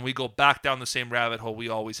 and we go back down the same rabbit hole we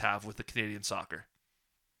always have with the Canadian soccer.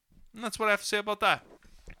 And that's what I have to say about that.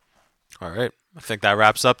 All right. I think that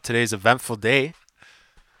wraps up today's eventful day.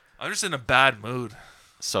 I'm just in a bad mood.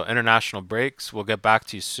 So international breaks. We'll get back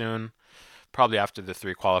to you soon. Probably after the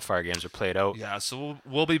 3 qualifier games are played out. Yeah, so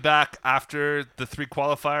we'll be back after the 3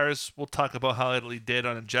 qualifiers. We'll talk about how Italy did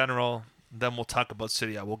on a general. Then we'll talk about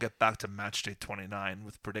City. We'll get back to match day 29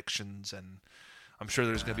 with predictions, and I'm sure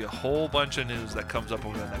there's going to be a whole bunch of news that comes up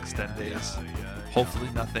over the next 10 days. Hopefully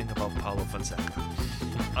nothing about Paulo Fonseca,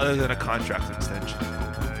 other than a contract extension.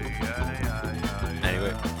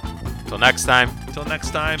 Anyway, till next time.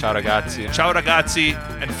 Ciao ragazzi. Ciao ragazzi,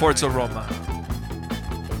 and Forza Roma.